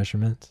body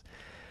measurements,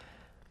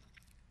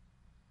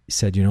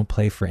 said, you don't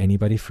play for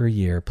anybody for a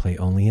year, play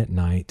only at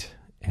night,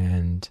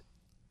 and,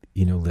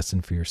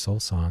 listen for your soul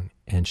song.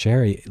 And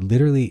Sherry,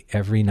 literally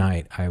every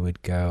night I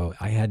would go.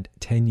 I had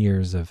 10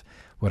 years of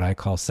what I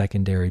call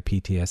secondary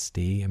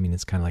PTSD. I mean,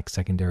 it's kind of like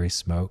secondary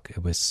smoke.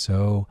 It was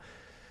so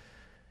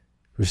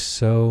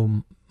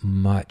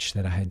much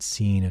that I had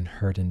seen and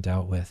heard and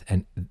dealt with,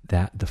 and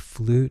that the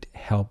flute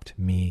helped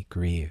me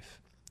grieve.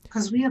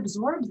 Because we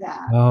absorb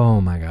that.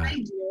 Oh my God. I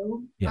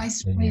do. Yeah. I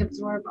certainly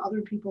absorb other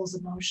people's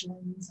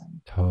emotions.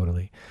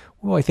 Totally.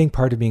 Well, I think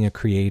part of being a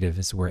creative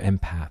is we're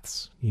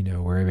empaths,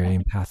 we're very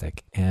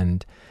empathic.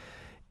 And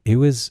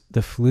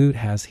the flute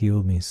has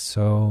healed me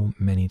so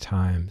many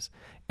times.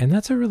 And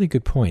that's a really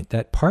good point,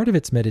 that part of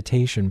it's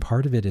meditation,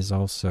 part of it is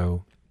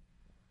also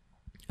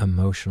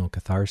emotional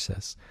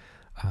catharsis.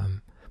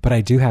 But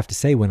I do have to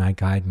say, when I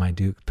guide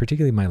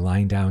particularly my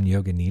lying down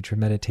yoga nidra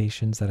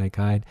meditations that I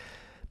guide,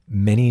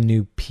 many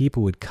new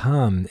people would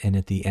come, and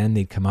at the end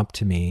they'd come up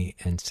to me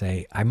and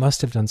say, I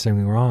must have done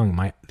something wrong.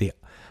 The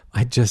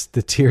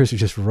tears are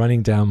just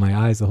running down my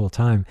eyes the whole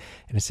time.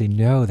 And I say,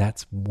 no,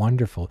 that's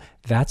wonderful.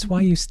 That's why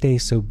you stay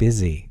so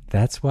busy.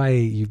 That's why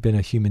you've been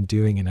a human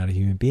doing and not a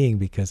human being,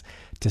 because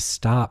to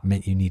stop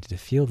meant you needed to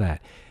feel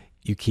that.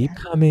 You keep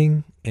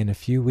coming, in a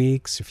few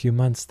weeks, a few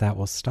months, that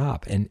will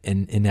stop. And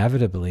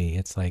inevitably,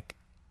 it's like,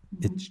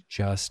 it's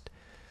just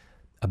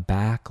a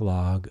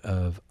backlog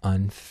of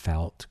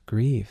unfelt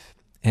grief.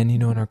 And,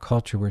 in our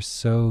culture, we're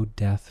so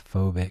death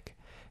phobic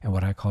and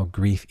what I call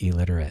grief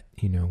illiterate.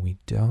 We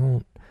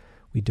don't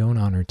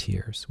honor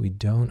tears. We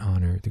don't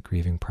honor the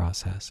grieving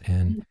process.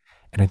 And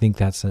I think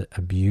that's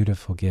a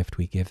beautiful gift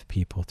we give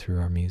people through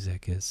our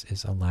music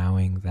is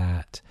allowing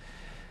that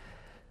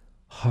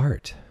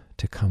heart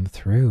to come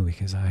through,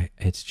 because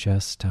it's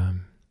just, I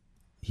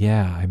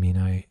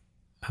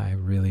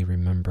really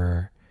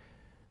remember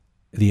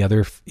the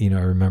other, I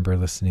remember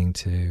listening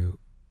to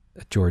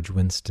George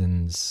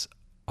Winston's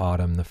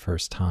Autumn the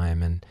first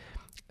time, and,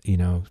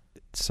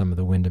 some of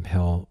the Windham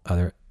Hill,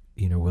 other,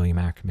 William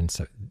Ackerman,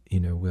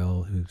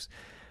 Will, who's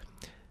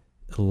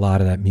a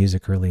lot of that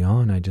music early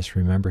on, I just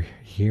remember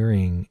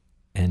hearing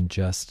and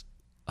just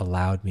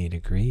allowed me to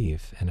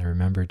grieve. And I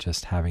remember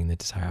just having the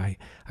desire,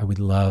 I would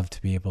love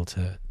to be able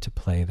to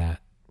play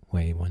that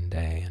way one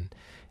day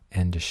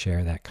and to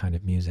share that kind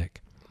of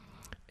music.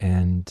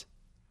 And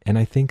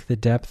I think the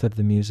depth of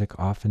the music,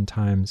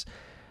 oftentimes,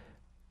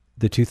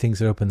 the two things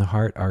that open the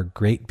heart are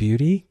great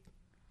beauty,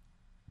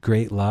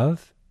 great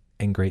love,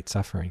 and great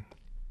suffering.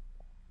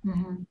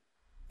 Mm-hmm.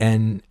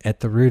 And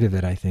at the root of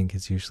it, I think,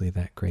 is usually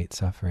that great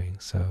suffering.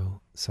 So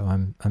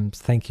I'm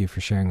thank you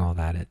for sharing all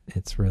that.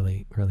 It's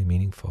really, really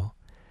meaningful.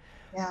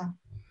 Yeah.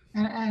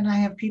 And I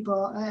have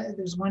people,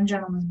 there's one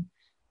gentleman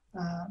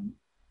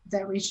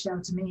that reached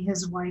out to me.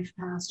 His wife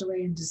passed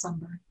away in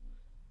December.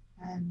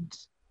 And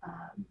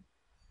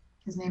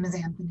his name is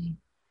Anthony.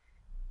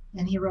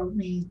 And he wrote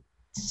me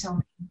to tell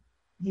me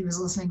he was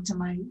listening to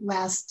my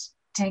last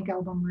Tank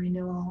album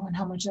renewal and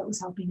how much that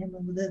was helping him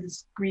with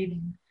his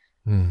grieving.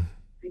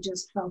 I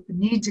just felt the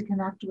need to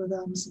connect with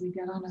him. So we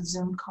got on a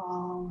Zoom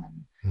call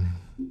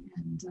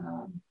and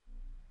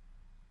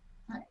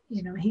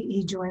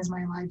he joins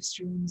my live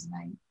streams,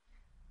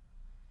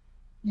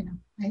 and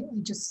I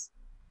just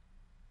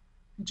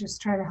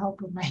try to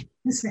help with my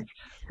music.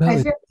 Well,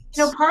 I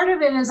feel, part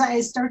of it is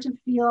I start to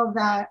feel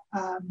that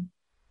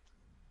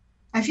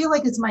I feel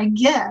like it's my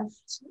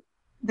gift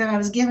that I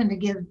was given to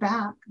give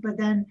back, but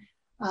then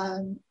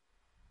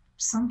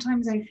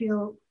sometimes I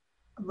feel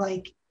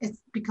like it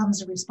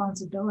becomes a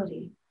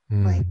responsibility.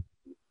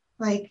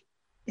 Like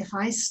if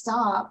I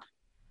stop,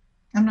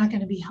 I'm not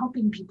going to be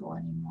helping people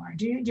anymore.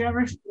 Do you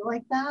ever feel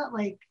like that?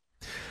 Like,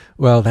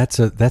 well, that's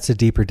a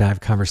deeper dive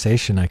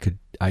conversation.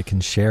 I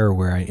can share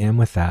where I am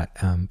with that.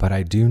 But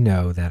I do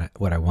know that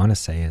what I want to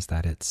say is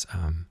that it's,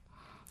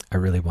 I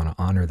really want to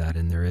honor that.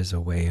 And there is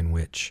a way in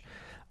which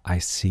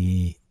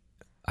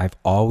I've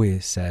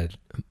always said,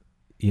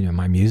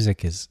 my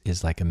music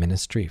is like a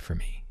ministry for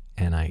me.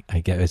 And I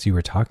get, as you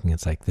were talking,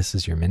 it's like, this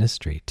is your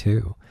ministry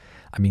too.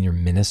 I mean, you're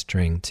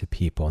ministering to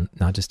people,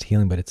 not just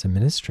healing, but it's a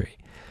ministry.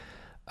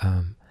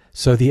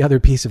 So the other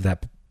piece of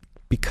that,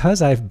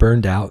 because I've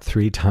burned out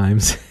 3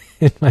 times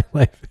in my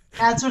life.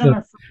 That's what I'm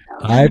afraid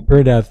of. I've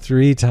burned out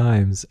 3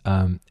 times.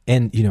 And,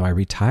 I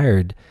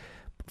retired.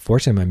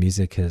 Fortunately, my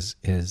music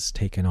has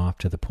taken off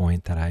to the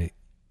point that I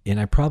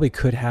probably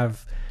could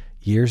have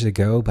years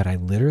ago, but I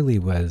literally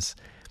it was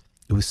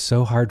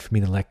so hard for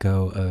me to let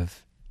go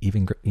of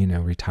even,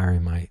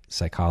 retiring my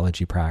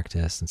psychology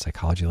practice and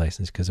psychology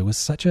license, because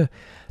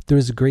there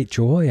was a great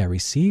joy I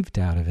received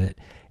out of it.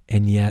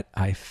 And yet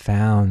I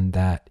found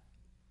that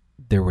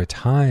there were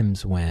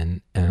times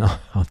when, and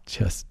I'll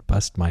just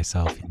bust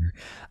myself here,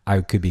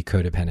 I could be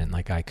codependent,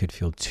 like I could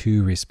feel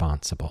too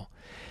responsible.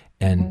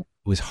 And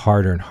was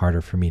harder and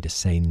harder for me to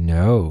say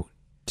no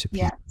to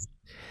people. Yes.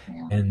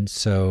 Yeah. And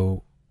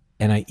so,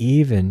 and I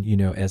even,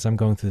 as I'm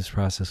going through this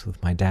process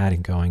with my dad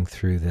and going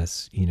through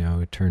this,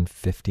 I turned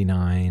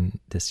 59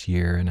 this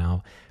year and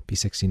I'll be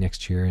 60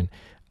 next year.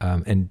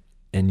 And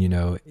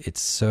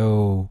it's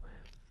so,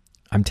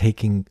 I'm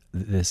taking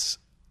this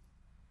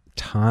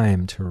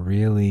time to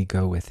really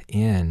go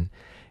within,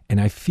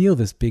 and I feel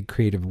this big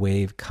creative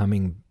wave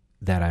coming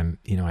that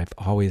I've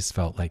always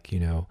felt like,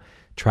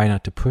 try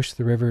not to push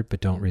the river,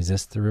 but don't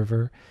resist the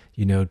river,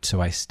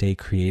 so I stay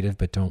creative,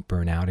 but don't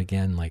burn out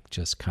again. Like,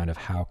 just kind of,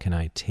 how can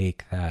I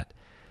take that,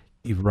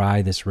 you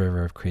ride this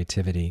river of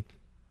creativity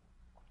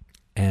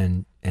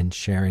and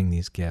sharing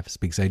these gifts?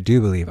 Because I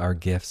do believe our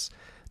gifts,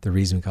 the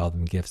reason we call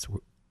them gifts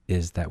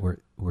is that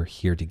we're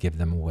here to give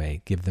them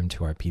away, give them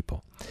to our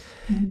people.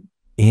 Mm-hmm.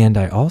 And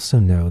I also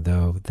know,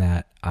 though,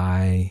 that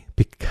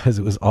because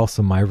it was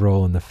also my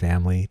role in the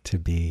family to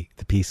be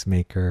the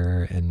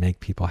peacemaker and make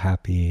people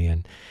happy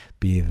and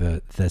be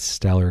the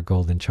stellar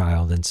golden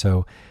child. And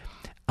so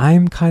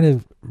I'm kind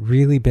of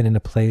really been in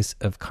a place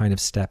of kind of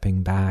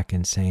stepping back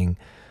and saying,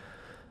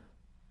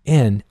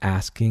 and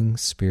asking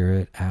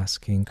Spirit,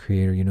 asking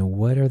Creator,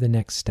 what are the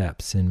next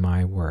steps in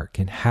my work?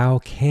 And how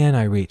can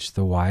I reach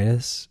the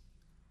widest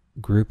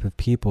group of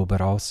people,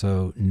 but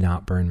also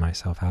not burn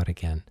myself out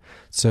again?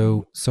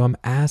 So I'm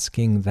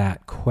asking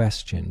that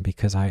question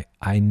because I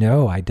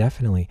know I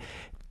definitely,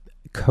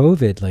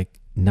 COVID, like,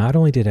 not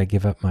only did I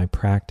give up my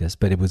practice,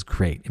 but it was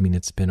great. I mean,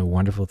 it's been a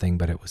wonderful thing,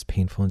 but it was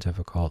painful and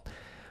difficult.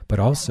 But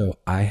also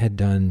I had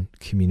done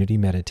community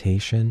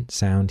meditation,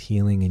 sound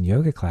healing, and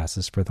yoga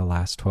classes for the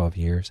last 12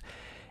 years,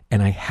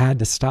 and I had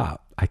to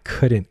stop. I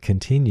couldn't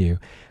continue.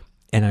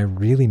 And I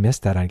really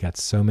missed that. I got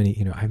so many,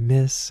 I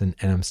miss, and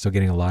I'm still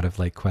getting a lot of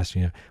like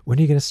questions, when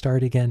are you going to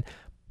start again?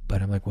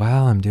 But I'm like,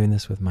 wow, I'm doing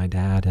this with my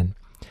dad.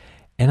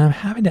 And I'm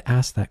having to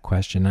ask that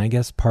question. And I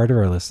guess part of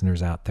our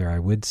listeners out there, I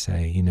would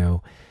say,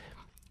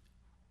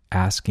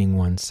 asking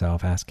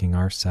oneself, asking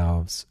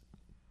ourselves,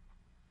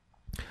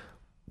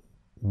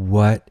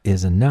 what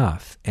is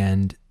enough?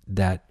 And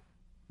that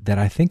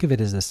I think of it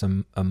as this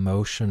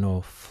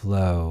emotional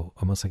flow,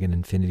 almost like an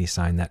infinity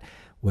sign, that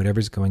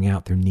whatever's going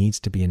out, there needs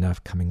to be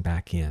enough coming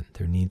back in.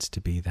 There needs to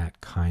be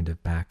that kind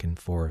of back and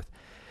forth,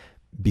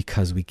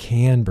 because we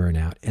can burn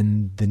out,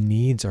 and the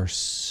needs are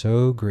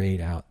so great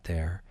out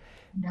there.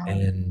 Yeah.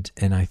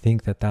 And I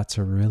think that that's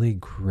a really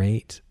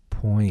great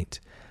point.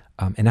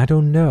 And I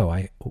don't know,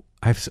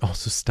 I've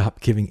also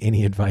stopped giving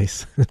any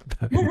advice.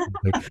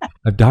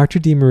 Dr.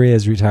 D. Maria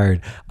is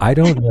retired. I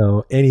don't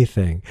know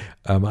anything.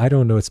 I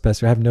don't know what's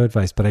best. I have no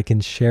advice, but I can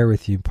share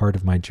with you part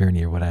of my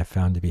journey or what I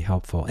found to be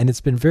helpful. And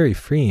it's been very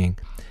freeing.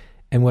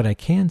 And what I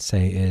can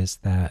say is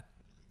that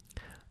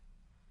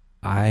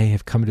I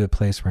have come to a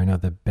place where I know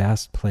the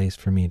best place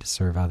for me to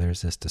serve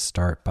others is to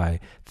start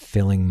by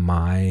filling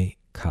my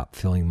cup,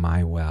 filling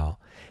my well,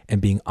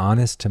 and being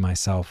honest to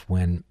myself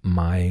when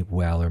my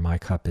well or my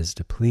cup is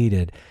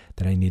depleted,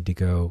 that I need to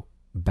go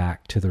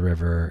back to the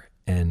river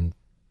and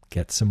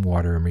get some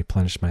water and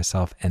replenish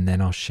myself. And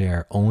then I'll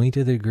share only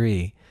to the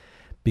degree,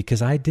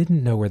 because I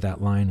didn't know where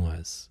that line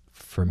was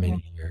for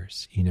many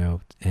years,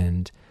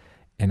 and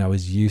I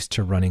was used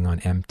to running on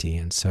empty.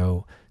 And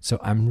so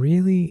I'm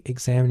really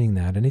examining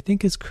that. And I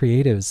think as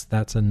creatives,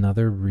 that's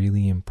another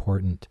really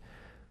important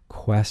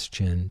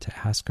question to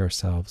ask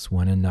ourselves,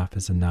 when enough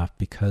is enough,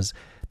 because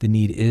the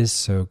need is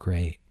so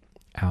great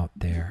out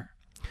there.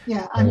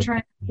 Yeah, I'm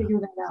trying to figure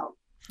that out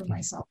for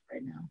myself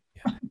right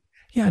now.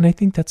 Yeah, and I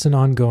think that's an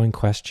ongoing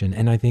question.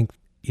 And I think,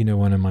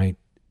 one of my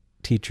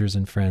teachers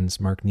and friends,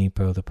 Mark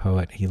Nepo, the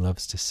poet, he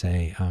loves to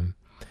say,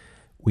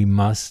 we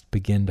must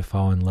begin to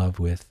fall in love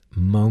with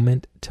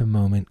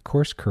moment-to-moment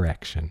course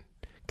correction,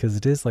 because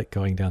it is like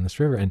going down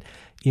this river. And,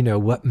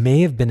 what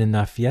may have been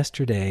enough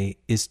yesterday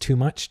is too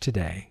much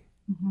today,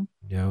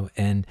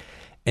 and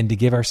to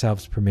give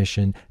ourselves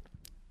permission.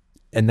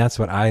 And that's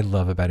what I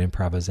love about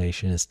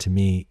improvisation, is, to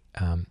me,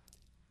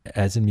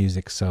 as in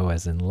music, so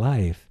as in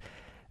life,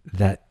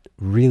 that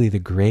really the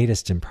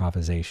greatest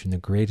improvisation, the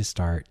greatest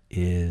art,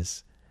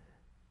 is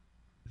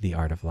the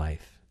art of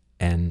life.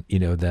 And,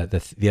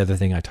 the other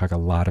thing I talk a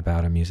lot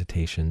about in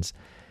Musitations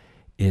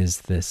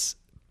is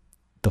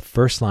the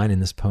first line in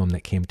this poem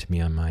that came to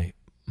me on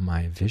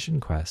my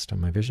vision quest,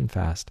 on my vision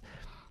fast: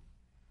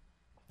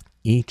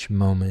 each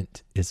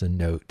moment is a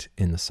note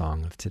in the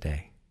song of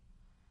today.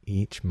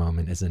 Each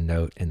moment is a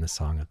note in the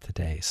song of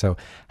today. So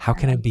how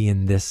can I be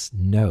in this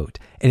note?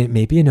 And it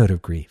may be a note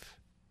of grief.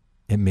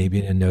 It may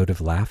be a note of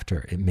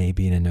laughter. It may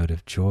be in a note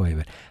of joy.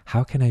 But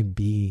how can I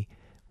be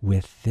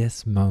with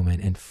this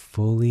moment and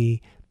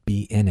fully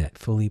be in it,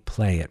 fully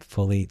play it,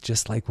 fully,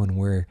 just like when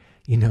we're,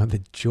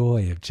 the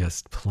joy of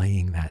just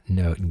playing that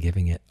note and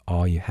giving it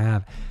all you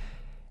have.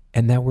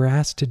 And that we're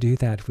asked to do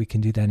that, if we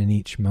can do that in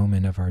each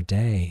moment of our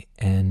day.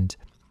 And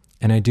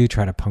I do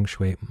try to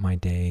punctuate my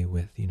day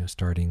with,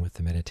 starting with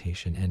the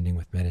meditation, ending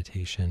with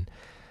meditation.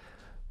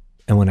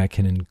 And when I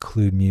can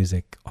include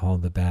music, all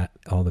the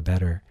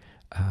better.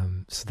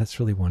 So that's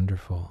really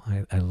wonderful.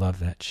 I love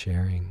that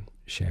sharing,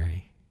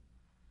 Sherry.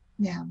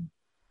 Yeah.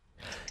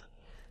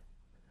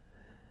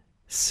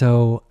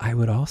 So I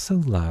would also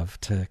love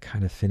to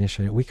kind of finish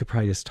it. We could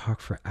probably just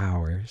talk for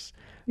hours.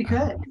 We Uh,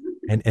 could.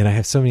 and I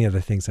have so many other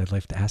things I'd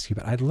like to ask you,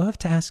 but I'd love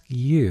to ask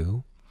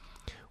you,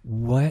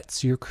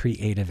 what's your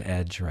creative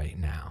edge right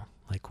now?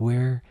 Like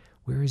where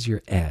is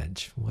your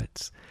edge?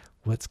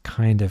 What's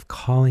kind of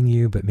calling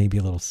you, but maybe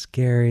a little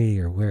scary,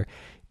 or where,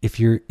 if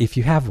you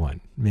have one,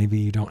 maybe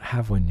you don't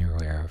have one you're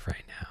aware of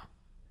right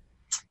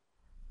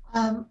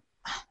Um,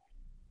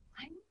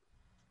 I'm,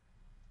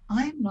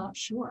 I'm not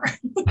sure.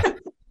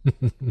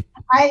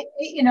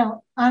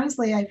 now.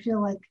 Honestly, I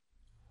feel like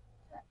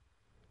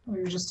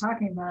we were just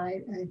talking about,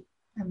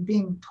 I'm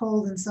being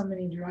pulled in so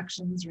many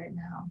directions right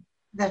now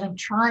that I'm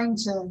trying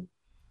to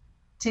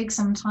take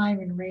some time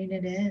and rein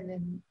it in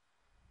and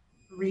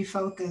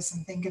refocus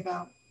and think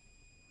about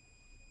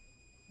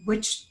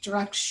which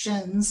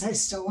directions I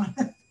still want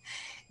to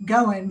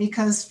go in,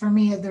 because for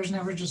me, there's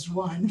never just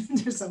one.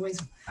 There's always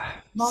Same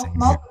here.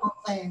 multiple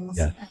things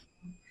Yeah.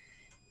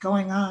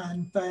 going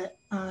on. But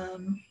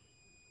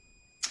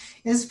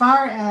as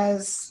far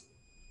as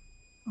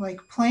like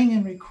playing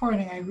and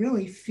recording, I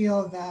really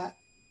feel that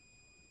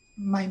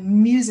my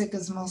music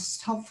is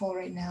most helpful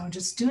right now,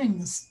 just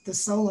doing the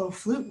solo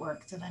flute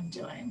work that I'm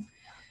doing.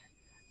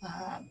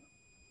 Um,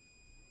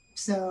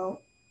 so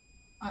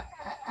I,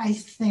 I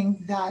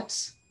think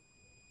that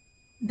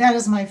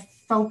is my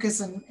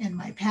focus and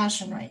my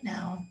passion right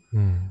now,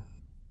 Mm.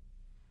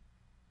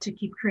 to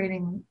keep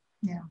creating,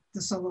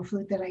 the solo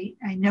flute that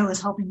I know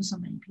is helping so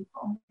many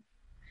people.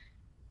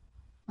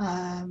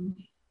 Um,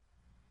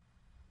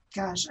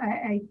 gosh,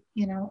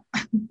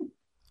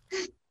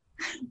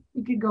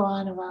 we could go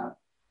on about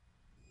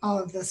all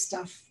of this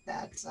stuff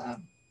that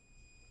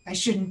I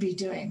shouldn't be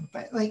doing,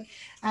 but like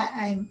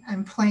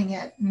I'm playing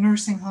at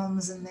nursing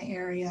homes in the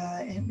area,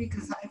 and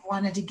because I've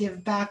wanted to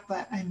give back,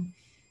 but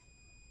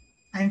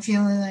I'm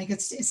feeling like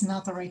it's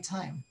not the right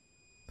time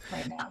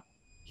right now.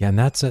 Yeah, and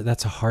that's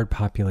a hard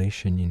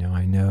population.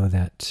 I know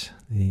that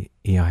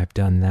I've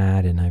done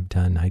that, and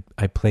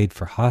I played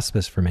for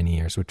hospice for many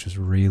years, which was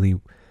really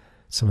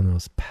some of the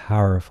most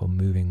powerful,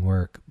 moving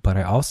work. But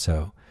I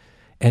also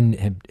and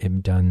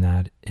have done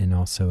that, and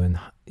also in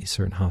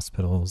certain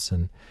hospitals,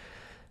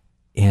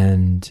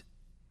 and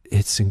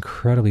it's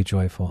incredibly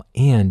joyful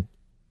and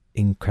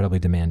incredibly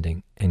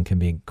demanding, and can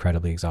be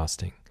incredibly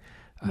exhausting.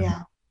 Um,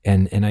 Yeah,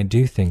 and I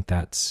do think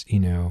that's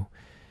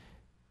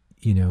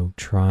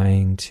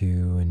trying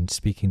to, and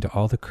speaking to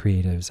all the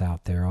creatives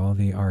out there, all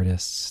the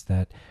artists,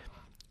 that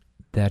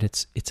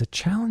it's a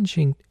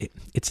challenging,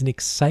 it's an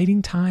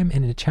exciting time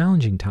and a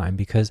challenging time,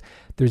 because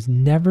there's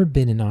never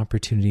been an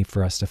opportunity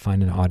for us to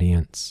find an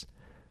audience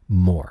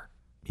more.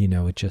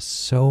 It's just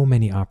so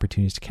many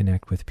opportunities to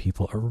connect with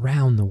people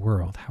around the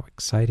world. How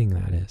exciting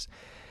that is.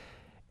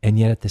 And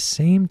yet at the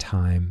same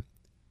time,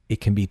 it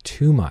can be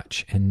too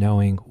much, and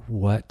knowing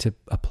what to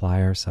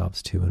apply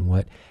ourselves to,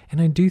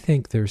 and I do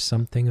think there's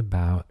something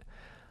about,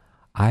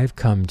 I've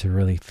come to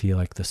really feel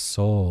like the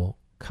soul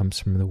comes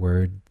from the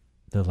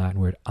Latin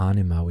word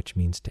anima, which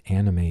means to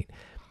animate,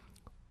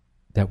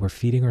 that we're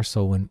feeding our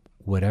soul when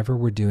whatever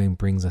we're doing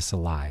brings us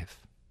alive,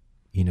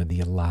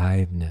 the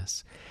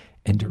aliveness.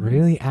 And to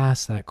really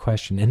ask that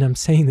question, and I'm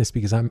saying this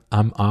because I'm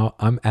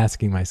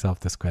asking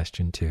myself this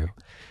question too.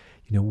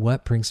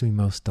 What brings me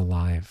most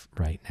alive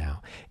right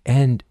now?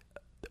 And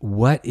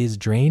what is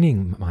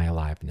draining my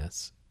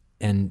aliveness?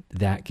 And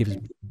that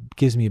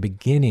gives me a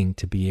beginning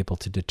to be able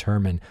to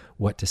determine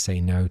what to say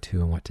no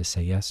to and what to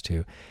say yes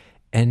to.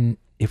 And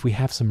if we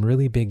have some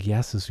really big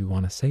yeses we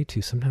want to say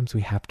to, sometimes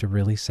we have to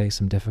really say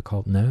some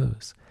difficult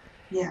no's.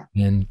 yeah,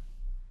 And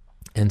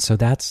so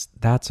that's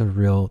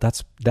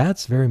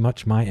very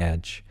much my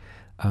edge.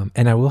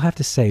 And I will have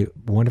to say,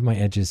 one of my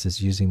edges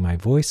is using my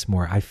voice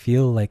more. I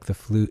feel like the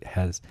flute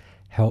has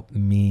helped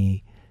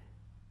me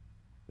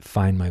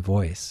find my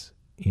voice.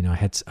 I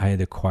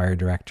had a choir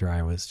director.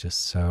 I was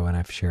just so, and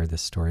I've shared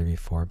this story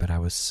before, but I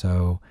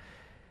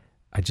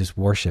just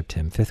worshiped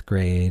him, fifth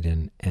grade.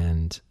 And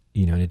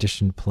in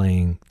addition to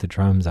playing the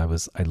drums, I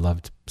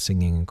loved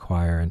singing in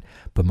choir,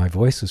 but my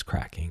voice was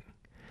cracking.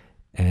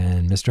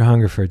 And Mr.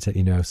 Hungerford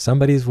said,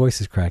 somebody's voice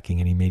is cracking,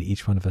 and he made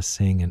each one of us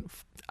sing, and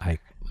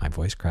my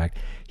voice cracked.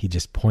 He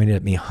just pointed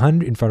at me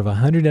in front of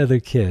 100 other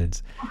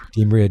kids.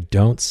 Maria,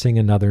 don't sing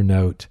another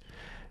note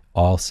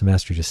all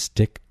semester. Just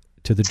stick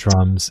to the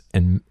drums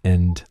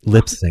and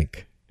lip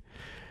sync.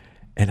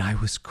 And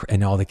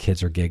and all the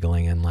kids are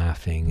giggling and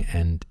laughing.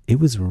 And it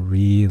was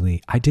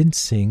really, I didn't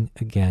sing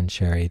again,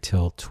 Sherry,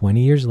 till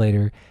 20 years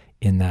later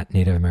in that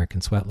Native American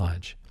sweat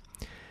lodge.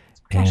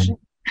 And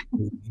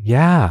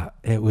yeah,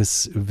 it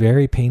was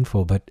very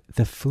painful, but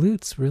the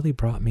flutes really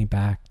brought me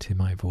back to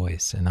my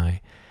voice. And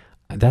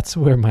that's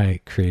where my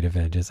creative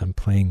edge is. I'm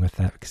playing with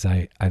that because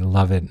I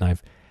love it. And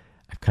I've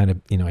kind of,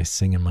 I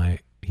sing in my,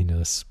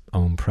 this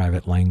own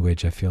private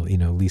language. I feel,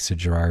 Lisa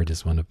Gerard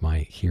is one of my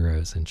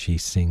heroes, and she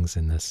sings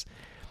in this,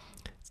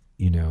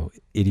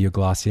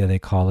 idioglossia, they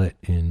call it,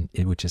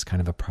 which is kind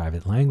of a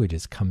private language.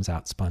 It comes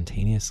out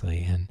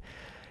spontaneously. And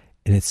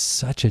it's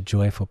such a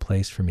joyful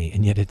place for me.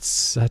 And yet it's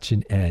such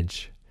an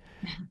edge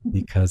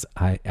because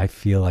I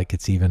feel like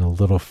it's even a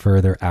little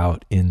further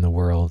out in the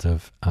world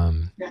of,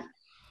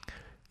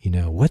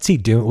 Yeah. What's he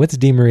doing? What's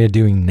Di Maria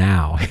doing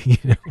now?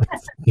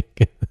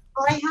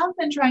 Well, I have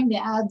been trying to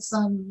add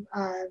some,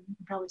 you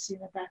probably see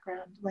in the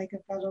background, like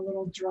I've got a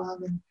little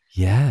drum and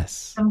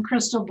Yes. some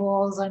crystal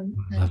balls Love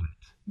it.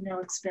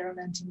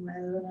 experimenting with,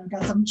 and I've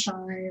got some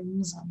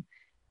chimes.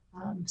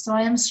 And so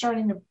I am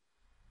starting to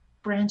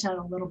branch out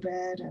a little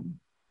bit and,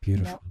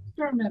 Beautiful.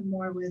 experiment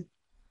more with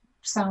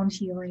sound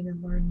healing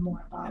and learn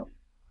more about,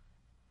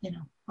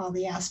 all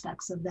the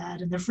aspects of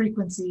that and the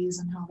frequencies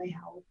and how they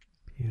help.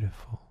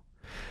 Beautiful.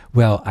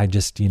 Well, I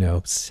just,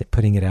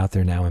 putting it out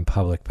there now in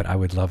public, but I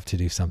would love to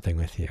do something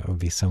with you. It would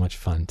be so much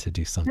fun to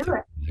do something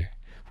together.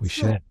 We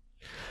should.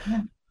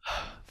 Yeah.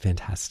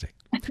 Fantastic.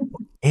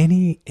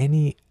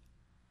 Any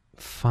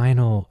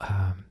final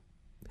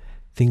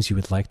things you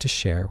would like to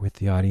share with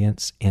the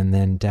audience? And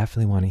then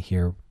definitely want to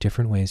hear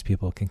different ways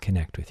people can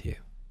connect with you.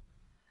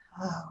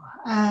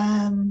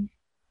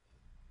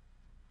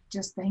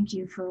 Just thank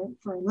you for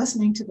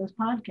listening to this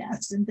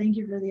podcast, and thank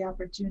you for the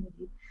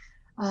opportunity.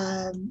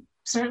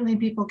 Certainly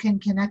people can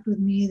connect with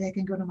me. They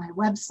can go to my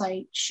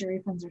website,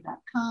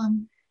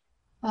 sherryfinzer.com.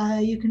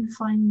 You can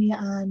find me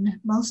on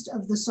most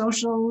of the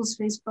socials,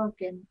 Facebook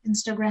and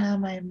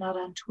Instagram. I am not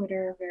on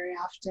Twitter very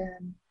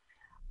often.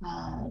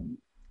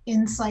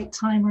 Insight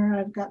Timer,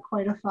 I've got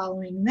quite a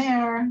following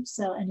there.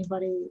 So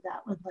anybody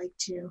that would like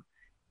to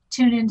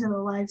tune into the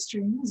live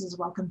streams is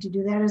welcome to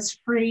do that. It's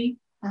free,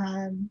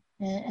 and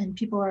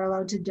people are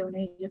allowed to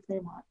donate if they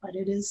want, but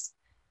it is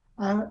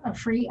a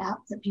free app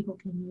that people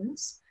can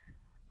use.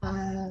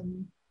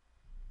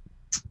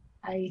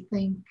 I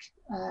think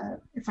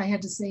if I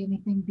had to say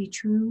anything, be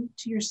true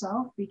to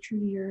yourself, be true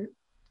to your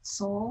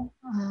soul.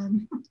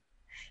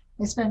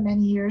 I spent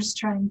many years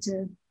trying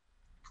to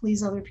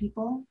please other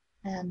people,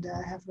 and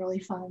have really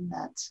found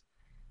that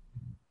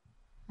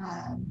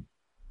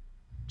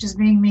just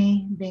being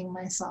me, being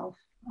myself,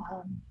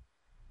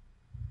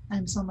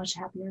 I'm so much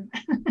happier.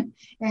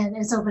 And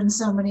it's opened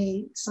so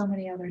many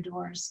other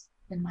doors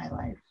in my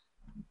life.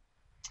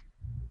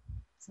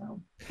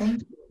 So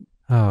thank you.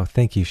 Oh,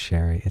 thank you,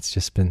 Sherry. It's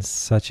just been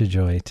such a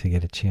joy to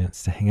get a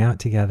chance to hang out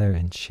together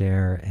and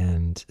share,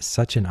 and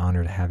such an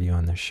honor to have you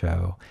on the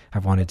show.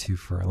 I've wanted to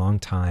for a long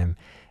time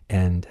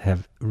and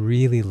have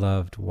really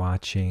loved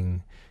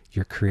watching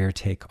your career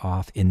take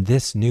off in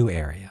this new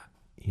area,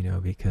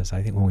 because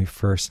I think when we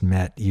first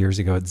met years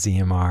ago at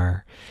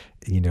ZMR,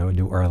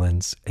 New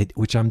Orleans,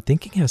 which I'm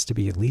thinking has to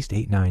be at least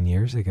 8-9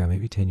 years ago,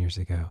 maybe 10 years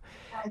ago.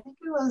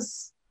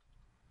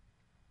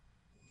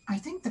 I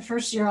think the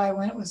first year I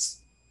went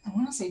was, I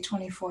want to say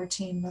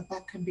 2014, but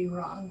that could be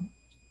wrong.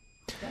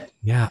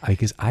 Yeah,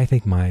 because I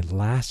think my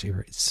last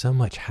year, so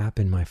much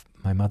happened.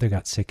 My mother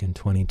got sick in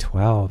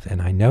 2012,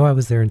 and I know I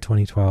was there in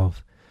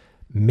 2012,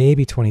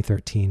 maybe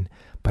 2013,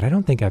 but I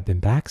don't think I've been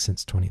back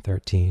since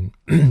 2013,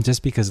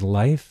 just because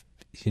life,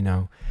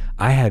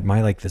 I had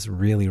my this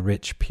really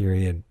rich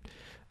period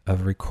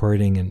of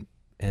recording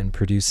and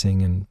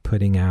producing and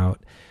putting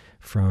out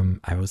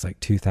from, I was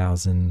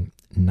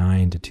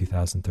 2009 to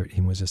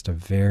 2013 was just a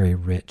very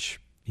rich,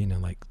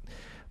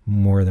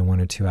 more than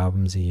 1 or 2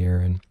 albums a year.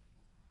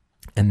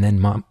 And then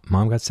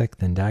mom got sick,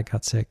 then dad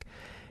got sick.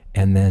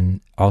 And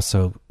then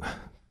also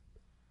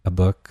a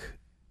book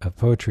of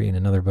poetry and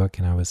another book.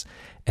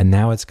 And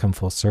now it's come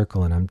full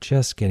circle, and I'm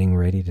just getting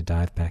ready to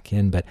dive back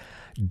in. But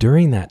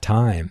during that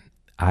time,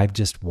 I've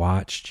just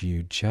watched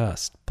you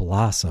just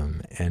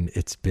blossom, and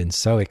it's been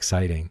so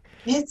exciting.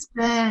 It's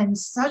been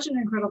such an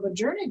incredible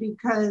journey,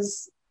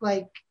 because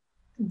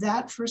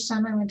that first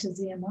time I went to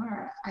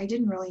ZMR, I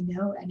didn't really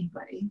know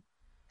anybody.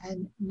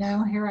 And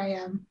now here I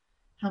am,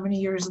 how many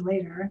years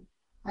later,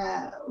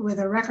 with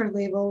a record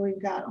label.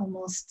 We've got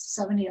almost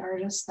 70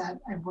 artists that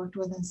I've worked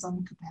with in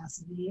some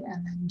capacity,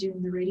 and then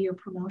doing the radio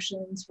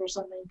promotions for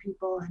so many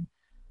people.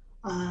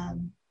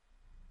 And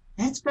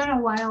it's been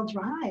a wild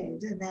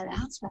ride in that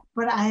aspect,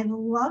 but I've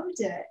loved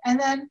it. And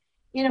then,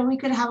 we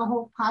could have a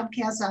whole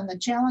podcast on the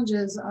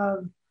challenges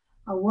of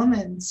a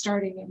woman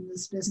starting in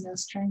this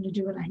business, trying to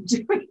do what I'm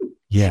doing.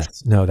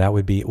 Yes. No, that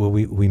would be, well,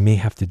 we may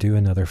have to do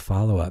another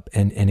follow-up.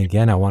 And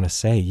again, I want to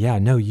say,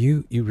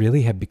 you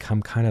really have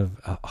become kind of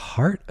a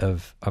heart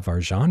of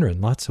our genre in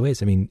lots of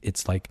ways. I mean,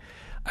 it's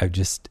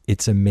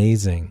it's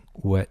amazing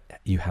what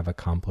you have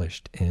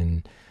accomplished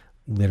in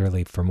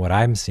literally, from what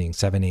I'm seeing,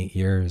 7-8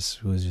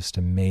 years was just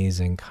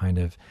amazing kind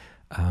of.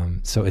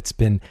 So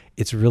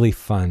it's really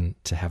fun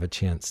to have a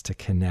chance to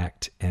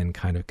connect and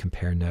kind of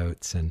compare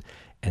notes and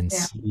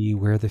see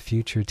where the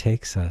future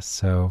takes us.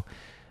 So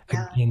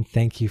again,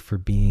 thank you for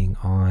being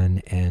on,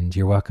 and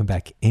you're welcome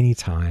back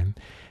anytime.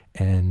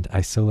 And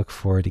I so look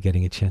forward to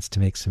getting a chance to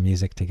make some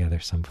music together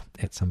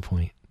at some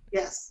point.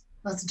 Yes,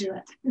 let's do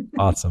it.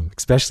 Awesome.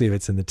 Especially if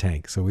it's in the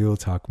tank. So we will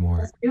talk more.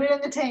 Let's do it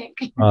in the tank.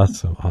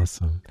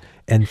 Awesome.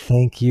 And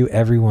thank you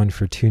everyone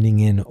for tuning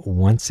in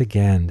once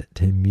again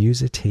to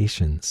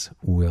Musitations.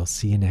 We'll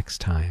see you next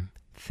time.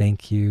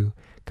 Thank you.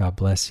 God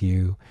bless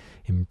you.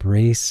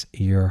 Embrace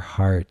your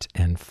heart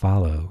and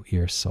follow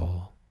your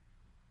soul.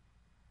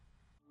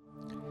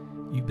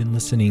 You've been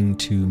listening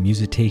to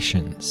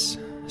Musitations,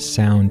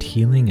 sound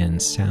healing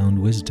and sound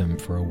wisdom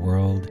for a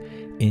world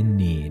in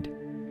need,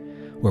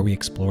 where we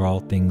explore all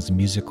things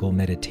musical,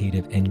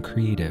 meditative, and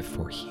creative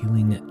for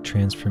healing,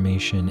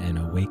 transformation, and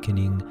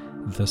awakening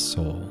the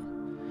soul.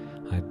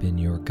 I've been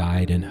your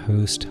guide and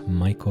host,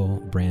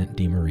 Michael Brant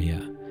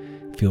DiMaria.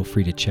 Feel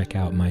free to check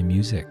out my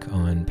music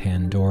on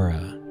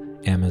Pandora,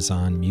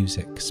 Amazon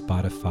Music,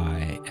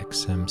 Spotify,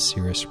 XM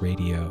Sirius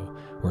Radio,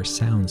 or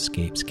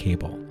Soundscapes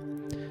Cable.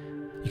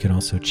 You can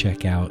also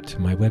check out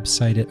my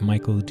website at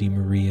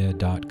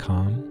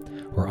michaeldimaria.com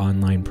or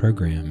online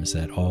programs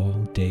at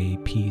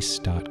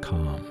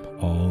alldaypeace.com,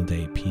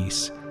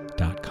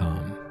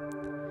 alldaypeace.com.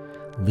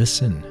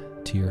 Listen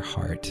to your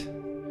heart,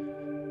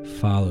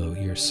 follow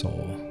your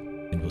soul,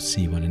 and we'll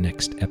see you on the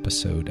next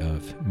episode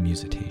of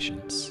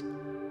Musitations.